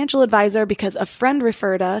a financial advisor because a friend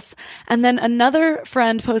referred us. And then another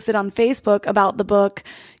friend posted on Facebook about the book,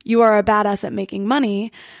 You Are a Badass at Making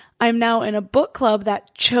Money. I'm now in a book club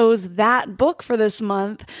that chose that book for this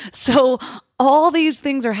month. So all these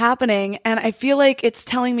things are happening, and I feel like it's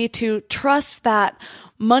telling me to trust that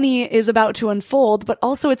money is about to unfold, but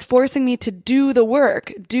also it's forcing me to do the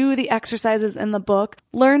work, do the exercises in the book,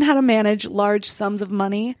 learn how to manage large sums of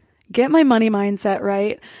money, get my money mindset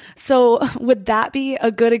right. So would that be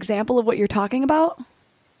a good example of what you're talking about?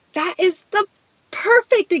 That is the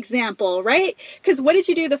perfect example, right? Because what did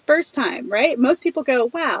you do the first time, right? Most people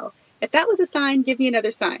go, wow, if that was a sign, give me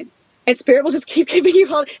another sign. And Spirit will just keep giving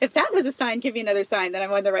you all, if that was a sign, give me another sign, then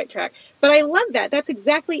I'm on the right track. But I love that. That's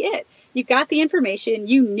exactly it. You got the information,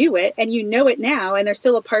 you knew it, and you know it now, and there's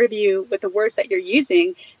still a part of you with the words that you're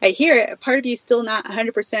using. I hear it, a part of you still not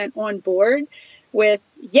 100% on board with,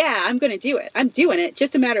 yeah, I'm going to do it. I'm doing it,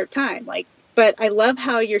 just a matter of time. But I love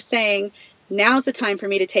how you're saying, now's the time for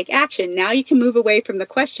me to take action. Now you can move away from the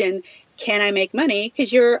question, can I make money?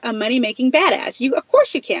 Because you're a money-making badass. Of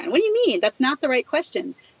course you can. What do you mean? That's not the right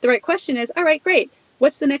question. The right question is, all right, great.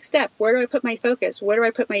 What's the next step? Where do I put my focus? Where do I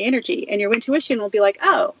put my energy? And your intuition will be like,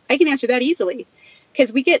 oh, I can answer that easily.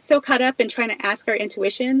 Because we get so caught up in trying to ask our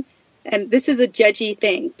intuition. And this is a judgy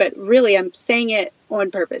thing, but really I'm saying it on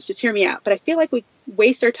purpose. Just hear me out. But I feel like we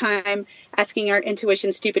waste our time asking our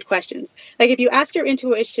intuition stupid questions. Like if you ask your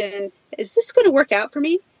intuition, is this going to work out for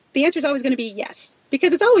me? The answer is always going to be yes,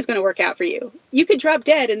 because it's always going to work out for you. You could drop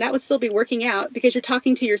dead and that would still be working out because you're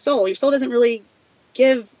talking to your soul. Your soul doesn't really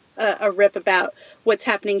give a rip about what's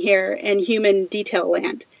happening here in human detail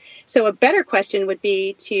land. So a better question would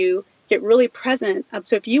be to get really present.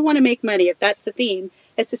 So if you want to make money, if that's the theme,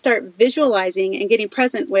 is to start visualizing and getting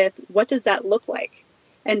present with what does that look like?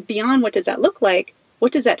 And beyond what does that look like,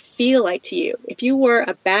 what does that feel like to you? If you were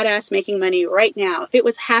a badass making money right now, if it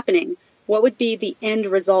was happening, what would be the end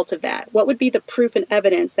result of that? What would be the proof and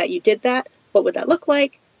evidence that you did that? What would that look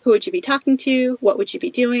like? Who would you be talking to? What would you be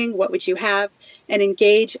doing? What would you have? And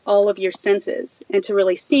engage all of your senses into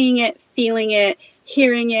really seeing it, feeling it,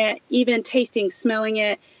 hearing it, even tasting, smelling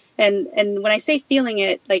it. And when I say feeling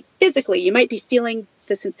it, like physically, you might be feeling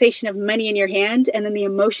the sensation of money in your hand and then the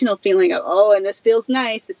emotional feeling of, oh, and this feels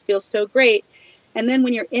nice. This feels so great. And then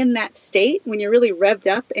when you're in that state, when you're really revved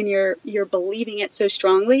up and you're believing it so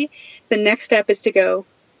strongly, the next step is to go,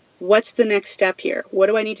 what's the next step here? What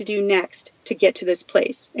do I need to do next to get to this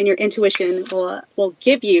place? And your intuition will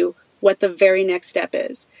give you what the very next step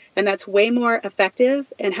is. And that's way more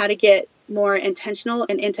effective and how to get more intentional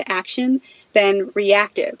and into action than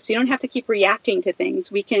reactive. So you don't have to keep reacting to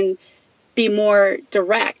things. We can be more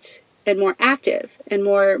direct and more active and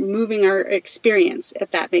more moving our experience,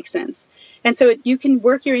 if that makes sense. And so you can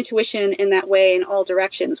work your intuition in that way in all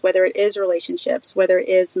directions, whether it is relationships, whether it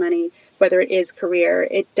is money, whether it is career,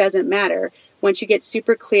 it doesn't matter. Once you get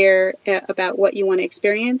super clear about what you want to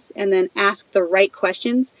experience and then ask the right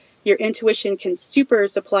questions, your intuition can super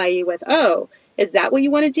supply you with, oh, is that what you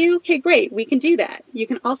want to do? Okay, great. We can do that. You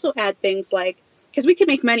can also add things like, because we can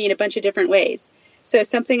make money in a bunch of different ways. So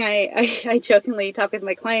something I jokingly talk with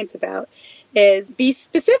my clients about is be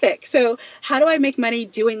specific. So how do I make money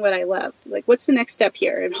doing what I love? Like, what's the next step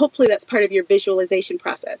here? And hopefully that's part of your visualization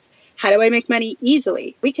process. How do I make money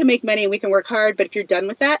easily? We can make money and we can work hard, but if you're done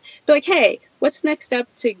with that, be like, hey, what's the next step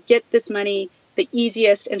to get this money the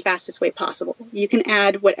easiest and fastest way possible? You can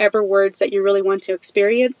add whatever words that you really want to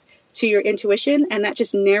experience to your intuition, and that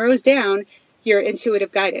just narrows down your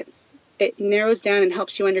intuitive guidance. It narrows down and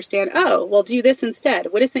helps you understand, oh, well, do this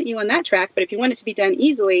instead. Would have sent you on that track, but if you want it to be done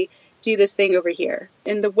easily, do this thing over here.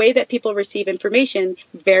 And the way that people receive information,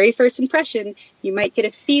 very first impression, you might get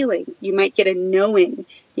a feeling, you might get a knowing,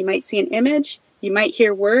 you might see an image, you might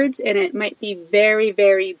hear words, and it might be very,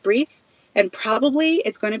 very brief. And probably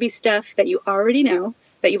it's going to be stuff that you already know,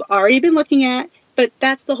 that you've already been looking at, but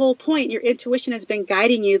that's the whole point. Your intuition has been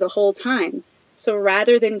guiding you the whole time. So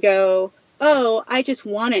rather than go, oh, I just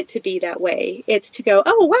want it to be that way, it's to go,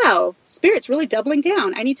 oh, wow, Spirit's really doubling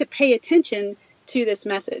down. I need to pay attention to this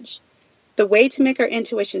message. The way to make our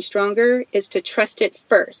intuition stronger is to trust it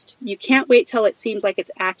first. You can't wait till it seems like it's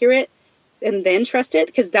accurate and then trust it,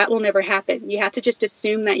 because that will never happen. You have to just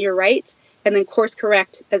assume that you're right and then course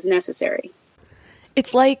correct as necessary.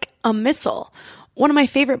 It's like a missile. One of my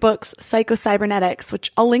favorite books, Psycho-Cybernetics,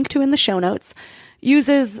 which I'll link to in the show notes,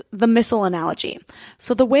 uses the missile analogy.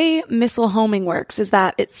 So the way missile homing works is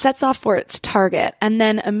that it sets off for its target and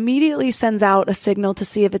then immediately sends out a signal to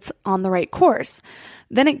see if it's on the right course.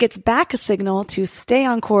 Then it gets back a signal to stay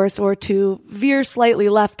on course or to veer slightly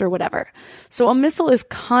left or whatever. So a missile is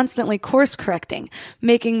constantly course correcting,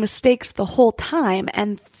 making mistakes the whole time,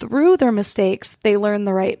 and through their mistakes, they learn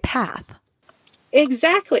the right path.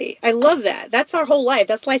 Exactly. I love that. That's our whole life.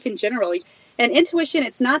 That's life in general. And intuition,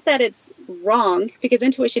 it's not that it's wrong, because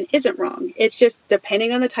intuition isn't wrong. It's just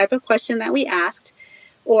depending on the type of question that we asked,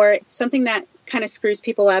 or something that kind of screws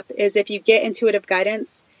people up is if you get intuitive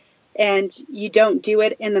guidance and you don't do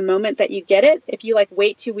it in the moment that you get it. If you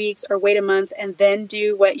wait 2 weeks or wait a month and then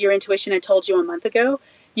do what your intuition had told you a month ago,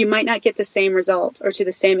 you might not get the same result or to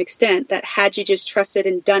the same extent that had you just trusted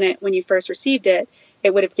and done it when you first received it,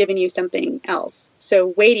 it would have given you something else. So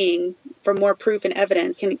waiting for more proof and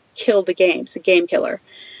evidence can kill the game. It's a game killer.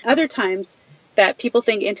 Other times that people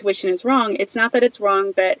think intuition is wrong, it's not that it's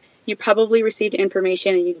wrong, but you probably received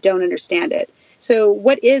information and you don't understand it. So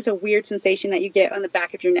what is a weird sensation that you get on the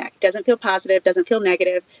back of your neck? Doesn't feel positive, doesn't feel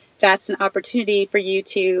negative. That's an opportunity for you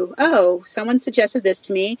to, oh, someone suggested this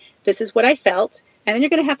to me. This is what I felt. And then you're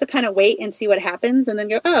going to have to kind of wait and see what happens and then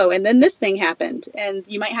go, oh, and then this thing happened. And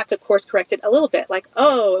you might have to course correct it a little bit. Like,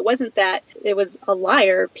 oh, it wasn't that it was a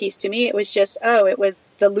liar piece to me. It was just, oh, it was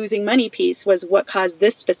the losing money piece was what caused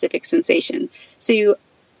this specific sensation. So you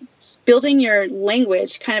building your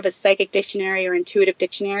language, kind of a psychic dictionary or intuitive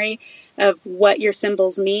dictionary of what your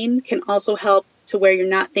symbols mean, can also help to where you're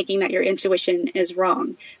not thinking that your intuition is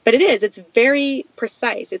wrong. But it's very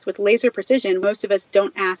precise. It's with laser precision. Most of us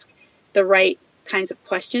don't ask the right kinds of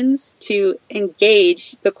questions to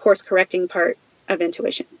engage the course correcting part of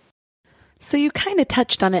intuition. So you kind of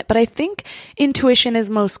touched on it, but I think intuition is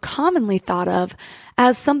most commonly thought of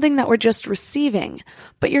as something that we're just receiving.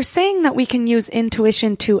 But you're saying that we can use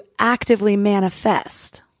intuition to actively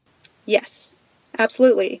manifest. Yes,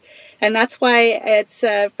 absolutely. And that's why it's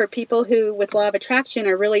for people who with law of attraction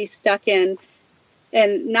are really stuck in,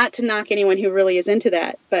 and not to knock anyone who really is into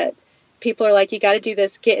that, but people are like, you got to do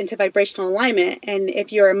this, get into vibrational alignment. And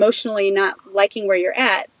if you're emotionally not liking where you're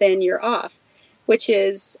at, then you're off, which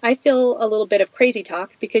is, I feel, a little bit of crazy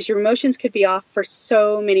talk, because your emotions could be off for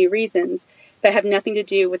so many reasons that have nothing to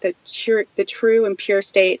do with the true and pure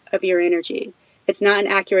state of your energy. It's not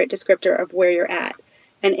an accurate descriptor of where you're at.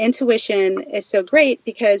 And intuition is so great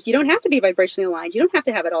because you don't have to be vibrationally aligned. You don't have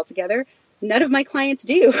to have it all together. None of my clients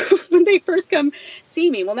do when they first come see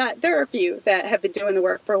me. Well, there are a few that have been doing the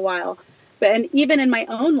work for a while. And even in my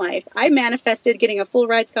own life, I manifested getting a full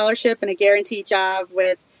ride scholarship and a guaranteed job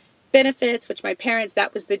with benefits, which my parents,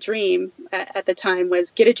 that was the dream at the time,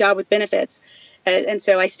 was get a job with benefits. And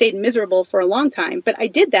so I stayed miserable for a long time. But I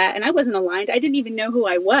did that and I wasn't aligned. I didn't even know who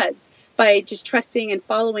I was by just trusting and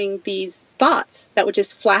following these thoughts that would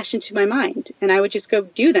just flash into my mind. And I would just go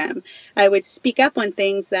do them. I would speak up on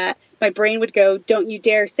things that my brain would go, don't you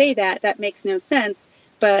dare say that. That makes no sense.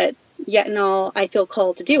 But yet and all I feel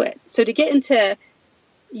called to do it. So to get into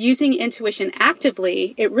using intuition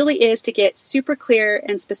actively, it really is to get super clear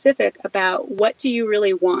and specific about what do you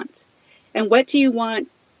really want and what do you want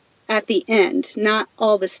at the end, not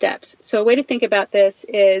all the steps. So a way to think about this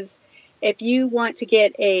is if you want to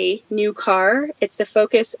get a new car, it's to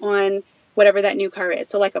focus on whatever that new car is.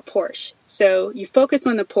 So like a Porsche. So you focus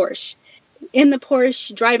on the Porsche. In the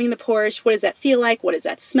Porsche, driving the Porsche, what does that feel like? What does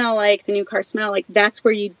that smell like? The new car smell like? That's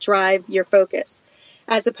where you drive your focus.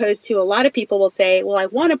 As opposed to a lot of people will say, well, I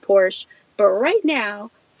want a Porsche, but right now,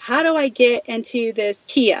 how do I get into this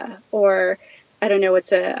Kia? Or I don't know,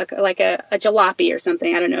 it's like a jalopy or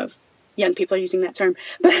something. I don't know if young people are using that term,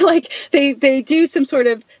 but like they do some sort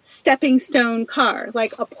of stepping stone car.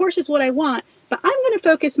 Like a Porsche is what I want, but I'm going to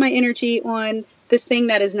focus my energy on this thing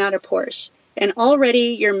that is not a Porsche. And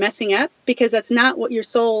already you're messing up because that's not what your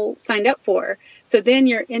soul signed up for. So then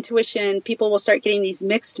your intuition, people will start getting these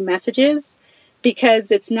mixed messages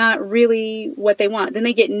because it's not really what they want. Then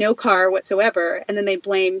they get no car whatsoever, and then they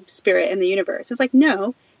blame spirit and the universe. It's like,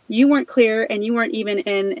 no, you weren't clear and you weren't even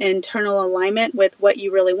in internal alignment with what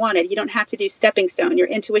you really wanted. You don't have to do stepping stone. Your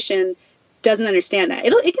intuition doesn't understand that.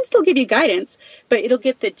 It can still give you guidance, but it'll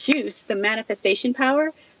get the juice, the manifestation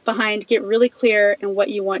power behind get really clear in what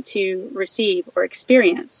you want to receive or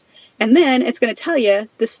experience. And then it's going to tell you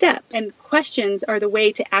the step. And questions are the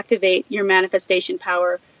way to activate your manifestation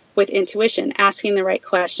power with intuition, asking the right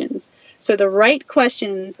questions. So the right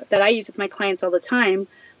questions that I use with my clients all the time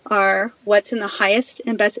are what's in the highest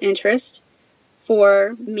and best interest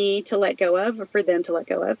for me to let go of or for them to let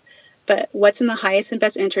go of. But what's in the highest and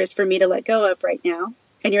best interest for me to let go of right now?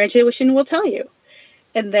 And your intuition will tell you.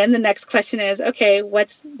 And then the next question is, okay,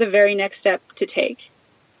 what's the very next step to take?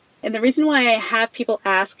 And the reason why I have people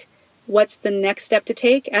ask, what's the next step to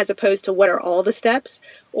take, as opposed to what are all the steps?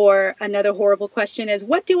 Or another horrible question is,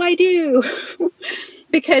 what do I do?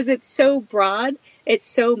 Because it's so broad, it's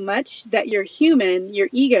so much that your human, your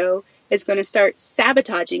ego, is going to start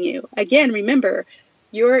sabotaging you. Again, remember,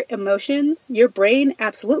 your emotions, your brain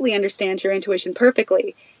absolutely understands your intuition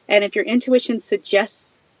perfectly. And if your intuition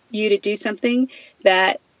suggests you to do something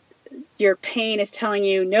that your pain is telling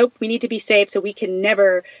you, nope, we need to be safe so we can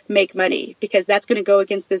never make money, because that's going to go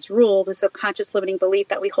against this rule, the subconscious limiting belief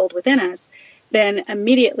that we hold within us, then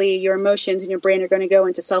immediately your emotions and your brain are going to go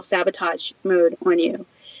into self-sabotage mode on you.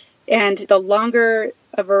 And the longer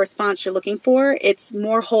of a response you're looking for, it's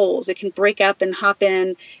more holes. It can break up and hop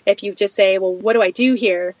in. If you just say, well, what do I do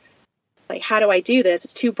here? Like, how do I do this?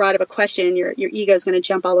 It's too broad of a question. Your ego is going to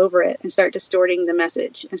jump all over it and start distorting the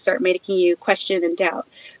message and start making you question and doubt.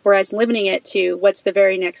 Whereas limiting it to what's the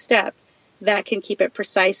very next step, that can keep it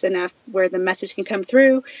precise enough where the message can come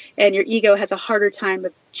through and your ego has a harder time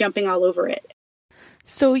of jumping all over it.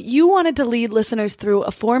 So you wanted to lead listeners through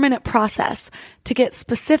a 4-minute process to get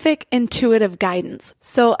specific intuitive guidance.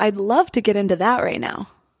 So I'd love to get into that right now.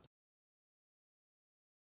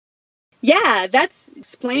 Yeah, that's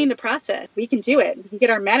explaining the process. We can do it. We can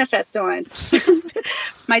get our manifest on.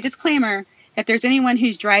 My disclaimer, if there's anyone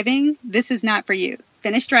who's driving, this is not for you.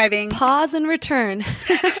 Finish driving. Pause and return.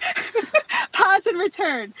 Pause and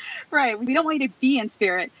return. Right. We don't want you to be in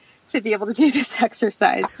spirit to be able to do this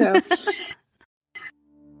exercise. So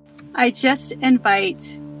I just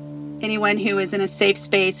invite anyone who is in a safe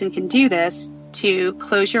space and can do this to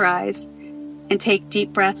close your eyes and take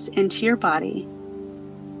deep breaths into your body.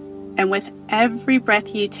 And with every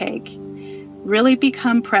breath you take, really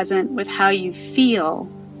become present with how you feel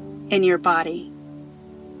in your body.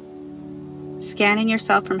 Scanning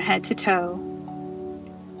yourself from head to toe.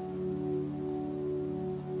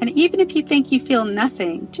 And even if you think you feel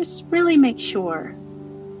nothing, just really make sure.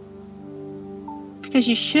 Because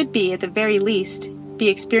you should be, at the very least, be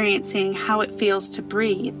experiencing how it feels to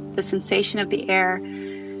breathe, the sensation of the air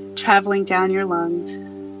traveling down your lungs,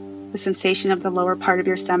 the sensation of the lower part of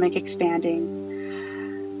your stomach expanding,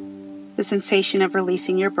 the sensation of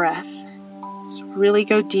releasing your breath. Just really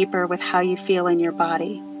go deeper with how you feel in your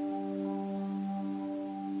body.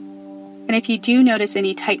 And if you do notice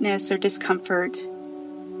any tightness or discomfort,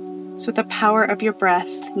 so with the power of your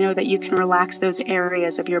breath, know that you can relax those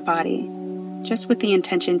areas of your body, just with the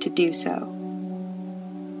intention to do so.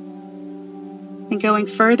 And going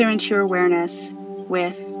further into your awareness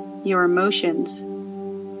with your emotions,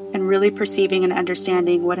 and really perceiving and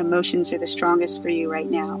understanding what emotions are the strongest for you right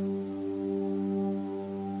now.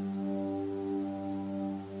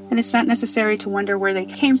 And it's not necessary to wonder where they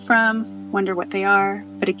came from, wonder what they are,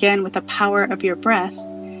 but again, with the power of your breath,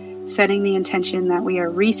 setting the intention that we are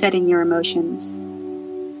resetting your emotions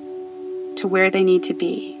to where they need to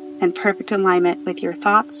be, in perfect alignment with your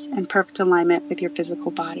thoughts and perfect alignment with your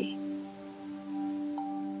physical body.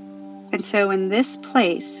 And so in this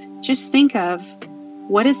place, just think of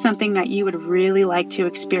what is something that you would really like to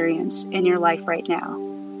experience in your life right now.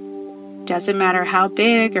 Doesn't matter how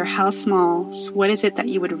big or how small, so what is it that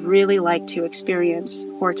you would really like to experience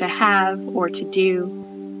or to have or to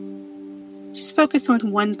do? Just focus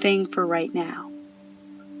on one thing for right now.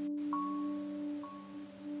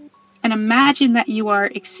 And imagine that you are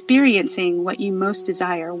experiencing what you most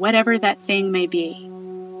desire, whatever that thing may be.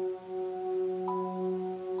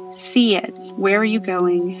 See it. Where are you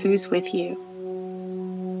going? Who's with you?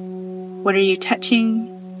 What are you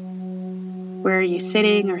touching? Where are you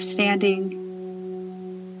sitting or standing?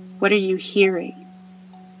 What are you hearing?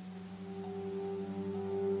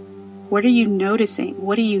 What are you noticing?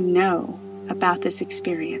 What do you know about this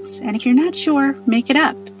experience? And if you're not sure, make it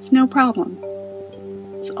up. It's no problem.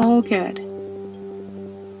 It's all good.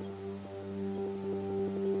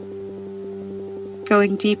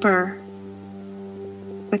 Going deeper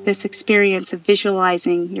with this experience of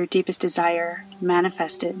visualizing your deepest desire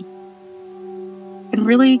manifested. And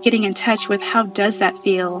really getting in touch with how does that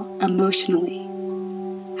feel emotionally?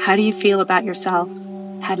 How do you feel about yourself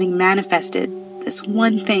having manifested this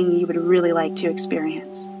one thing you would really like to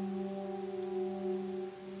experience?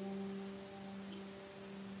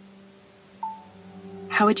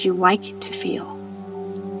 How would you like to feel?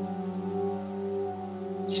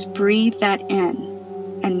 Just breathe that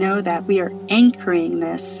in and know that we are anchoring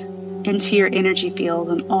this into your energy field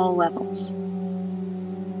on all levels.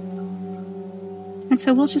 And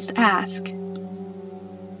so we'll just ask,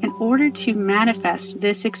 in order to manifest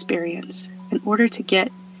this experience, in order to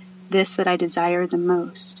get this that I desire the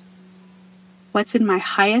most, what's in my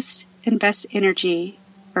highest and best energy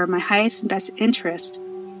or my highest and best interest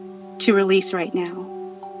to release right now?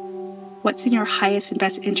 What's in your highest and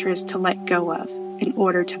best interest to let go of in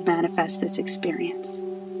order to manifest this experience?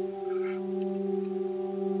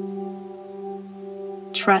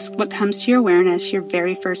 Trust what comes to your awareness, your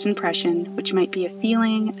very first impression, which might be a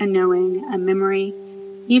feeling, a knowing, a memory,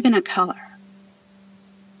 even a color.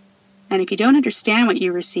 And if you don't understand what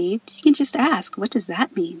you received, you can just ask, what does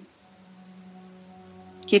that mean?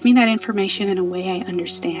 Give me that information in a way I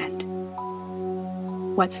understand.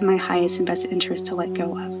 What's in my highest and best interest to let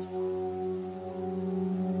go of?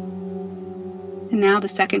 And now the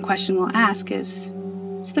second question we'll ask is,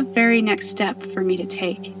 what's the very next step for me to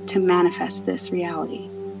take to manifest this reality?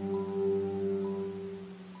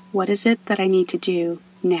 What is it that I need to do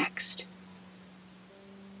next?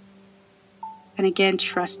 And again,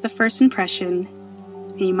 trust the first impression.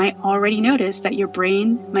 And you might already notice that your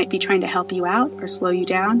brain might be trying to help you out or slow you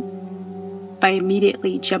down by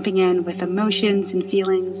immediately jumping in with emotions and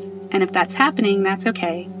feelings. And if that's happening, that's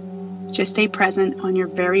okay. Just stay present on your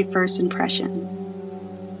very first impression.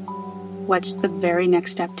 What's the very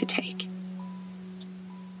next step to take?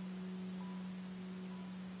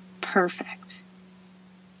 Perfect.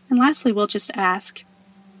 And lastly, we'll just ask,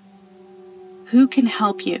 who can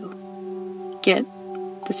help you get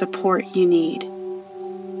the support you need?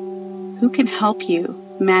 Who can help you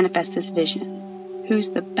manifest this vision? Who's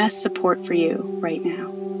the best support for you right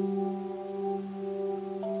now?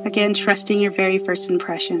 Again, trusting your very first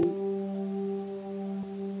impression.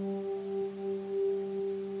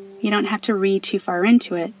 You don't have to read too far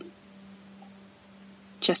into it.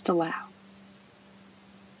 Just allow.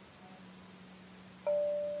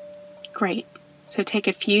 Great. So take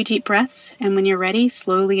a few deep breaths, and when you're ready,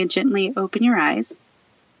 slowly and gently open your eyes.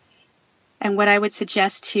 And what I would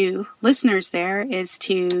suggest to listeners there is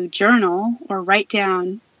to journal or write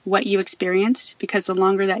down what you experienced, because the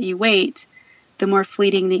longer that you wait, the more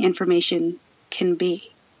fleeting the information can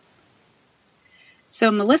be.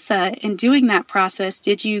 So Melissa, in doing that process,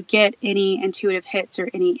 did you get any intuitive hits or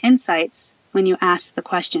any insights when you asked the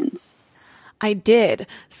questions? I did.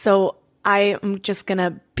 So I am just going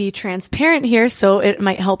to be transparent here, so it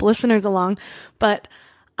might help listeners along, but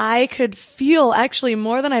I could feel actually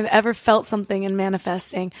more than I've ever felt something in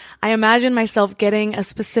manifesting. I imagine myself getting a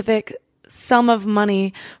specific sum of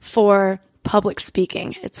money for public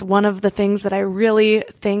speaking. It's one of the things that I really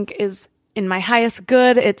think is in my highest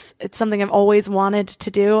good. It's something I've always wanted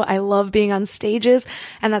to do. I love being on stages,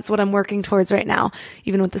 and that's what I'm working towards right now,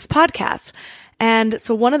 even with this podcast. And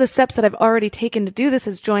so one of the steps that I've already taken to do this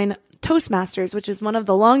is join Toastmasters, which is one of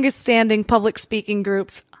the longest standing public speaking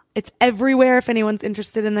groups. It's everywhere if anyone's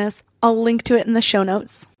interested in this. I'll link to it in the show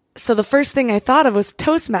notes. So the first thing I thought of was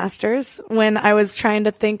Toastmasters when I was trying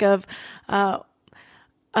to think of what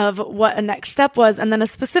a next step was, and then a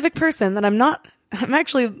specific person that I'm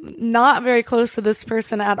actually not very close to this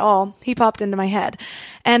person at all. He popped into my head.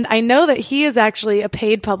 And I know that he is actually a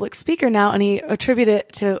paid public speaker now, and he attributed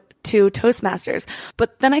it to Toastmasters.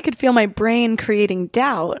 But then I could feel my brain creating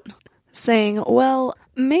doubt, saying, well,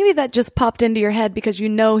 maybe that just popped into your head because you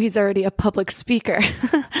know he's already a public speaker.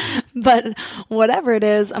 But whatever it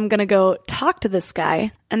is, I'm going to go talk to this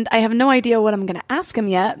guy. And I have no idea what I'm going to ask him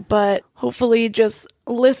yet, but hopefully just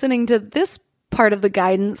listening to this part of the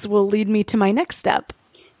guidance will lead me to my next step.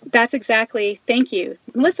 That's exactly. Thank you.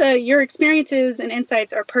 Melissa, your experiences and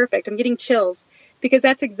insights are perfect. I'm getting chills because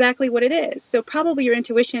that's exactly what it is. So probably your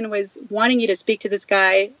intuition was wanting you to speak to this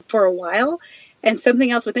guy for a while, and something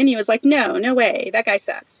else within you was like, no way, that guy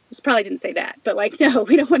sucks. This probably didn't say that, but like, no,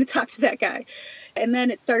 we don't want to talk to that guy. And then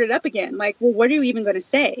it started up again. Like, well, what are you even going to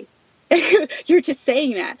say? You're just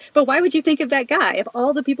saying that. But why would you think of that guy of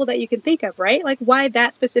all the people that you can think of, right? Like, why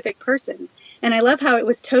that specific person? And I love how it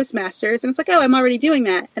was Toastmasters. And it's like, oh, I'm already doing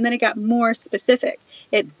that. And then it got more specific.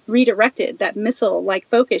 It redirected that missile-like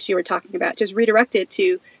focus you were talking about, just redirected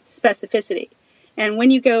to specificity. And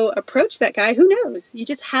when you go approach that guy, who knows? You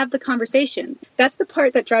just have the conversation. That's the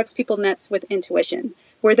part that drives people nuts with intuition,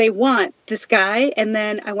 where they want this guy, and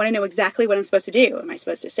then I want to know exactly what I'm supposed to do. Am I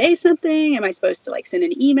supposed to say something? Am I supposed to send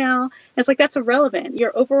an email? And it's like, that's irrelevant.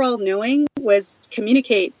 Your overall knowing was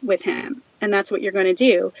communicate with him, and that's what you're going to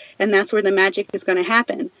do. And that's where the magic is going to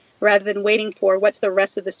happen, rather than waiting for what's the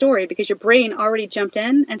rest of the story, because your brain already jumped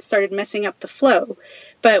in and started messing up the flow.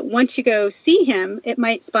 But once you go see him, it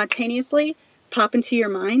might spontaneously pop into your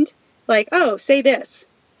mind like, oh, say this.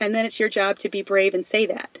 And then it's your job to be brave and say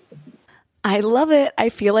that. I love it. I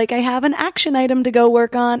feel like I have an action item to go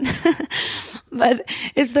work on. But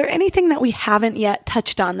is there anything that we haven't yet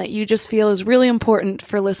touched on that you just feel is really important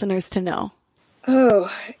for listeners to know? Oh,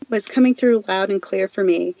 what's coming through loud and clear for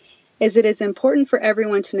me is it is important for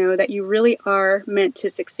everyone to know that you really are meant to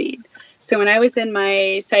succeed. So when I was in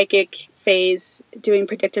my psychic phase doing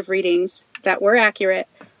predictive readings that were accurate,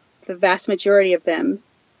 the vast majority of them,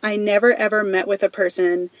 I never ever met with a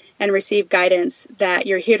person and received guidance that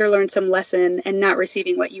you're here to learn some lesson and not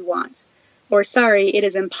receiving what you want. Or sorry, it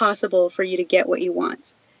is impossible for you to get what you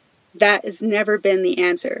want. That has never been the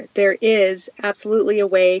answer. There is absolutely a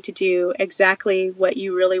way to do exactly what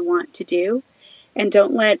you really want to do. And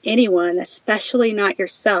don't let anyone, especially not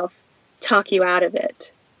yourself, talk you out of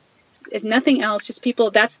it. If nothing else, just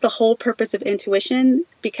people, that's the whole purpose of intuition,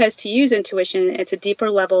 because to use intuition, it's a deeper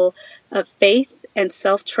level of faith and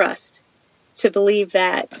self-trust to believe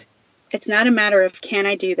that it's not a matter of, can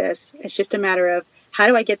I do this? It's just a matter of, how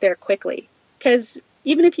do I get there quickly? Because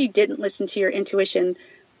even if you didn't listen to your intuition,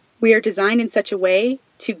 we are designed in such a way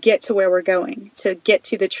to get to where we're going, to get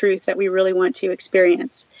to the truth that we really want to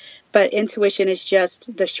experience. But intuition is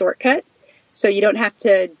just the shortcut. So you don't have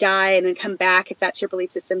to die and then come back if that's your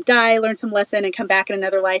belief system. Die, learn some lesson, and come back in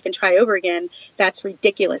another life and try over again. That's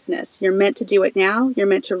ridiculousness. You're meant to do it now. You're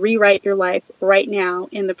meant to rewrite your life right now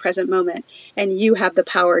in the present moment. And you have the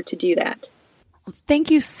power to do that.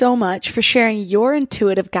 Thank you so much for sharing your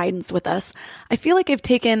intuitive guidance with us. I feel like I've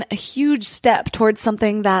taken a huge step towards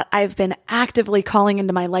something that I've been actively calling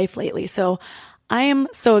into my life lately. So I am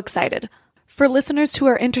so excited. For listeners who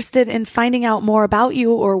are interested in finding out more about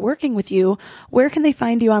you or working with you, where can they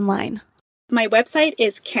find you online? My website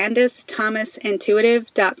is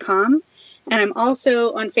CandiceThomasIntuitive.com. And I'm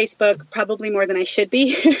also on Facebook, probably more than I should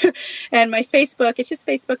be. And my Facebook, it's just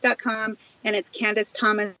Facebook.com, and it's Candice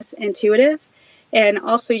Thomas Intuitive. And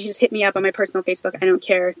also, you just hit me up on my personal Facebook. I don't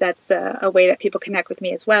care. That's a way that people connect with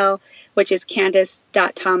me as well, which is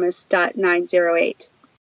Candice.Thomas.908.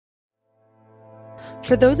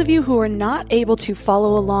 For those of you who are not able to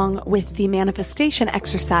follow along with the manifestation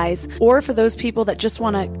exercise, or for those people that just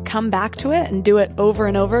want to come back to it and do it over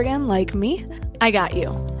and over again like me, I got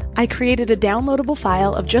you. I created a downloadable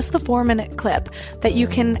file of just the 4-minute clip that you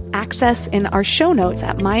can access in our show notes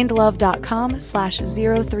at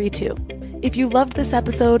mindlove.com/032. If you loved this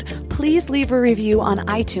episode, please leave a review on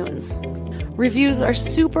iTunes. Reviews are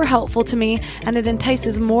super helpful to me, and it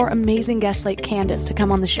entices more amazing guests like Candice to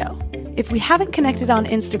come on the show. If we haven't connected on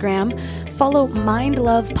Instagram, follow Mind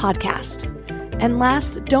Love Podcast. And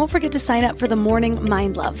last, don't forget to sign up for the Morning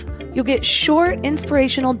Mind Love. You'll get short,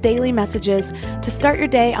 inspirational daily messages to start your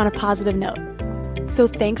day on a positive note. So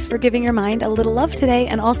thanks for giving your mind a little love today,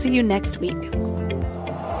 and I'll see you next week.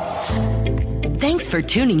 Thanks for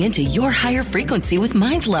tuning into Your Higher Frequency with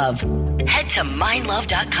Mind Love. Head to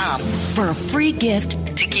mindlove.com for a free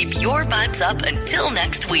gift to keep your vibes up until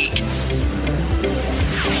next week.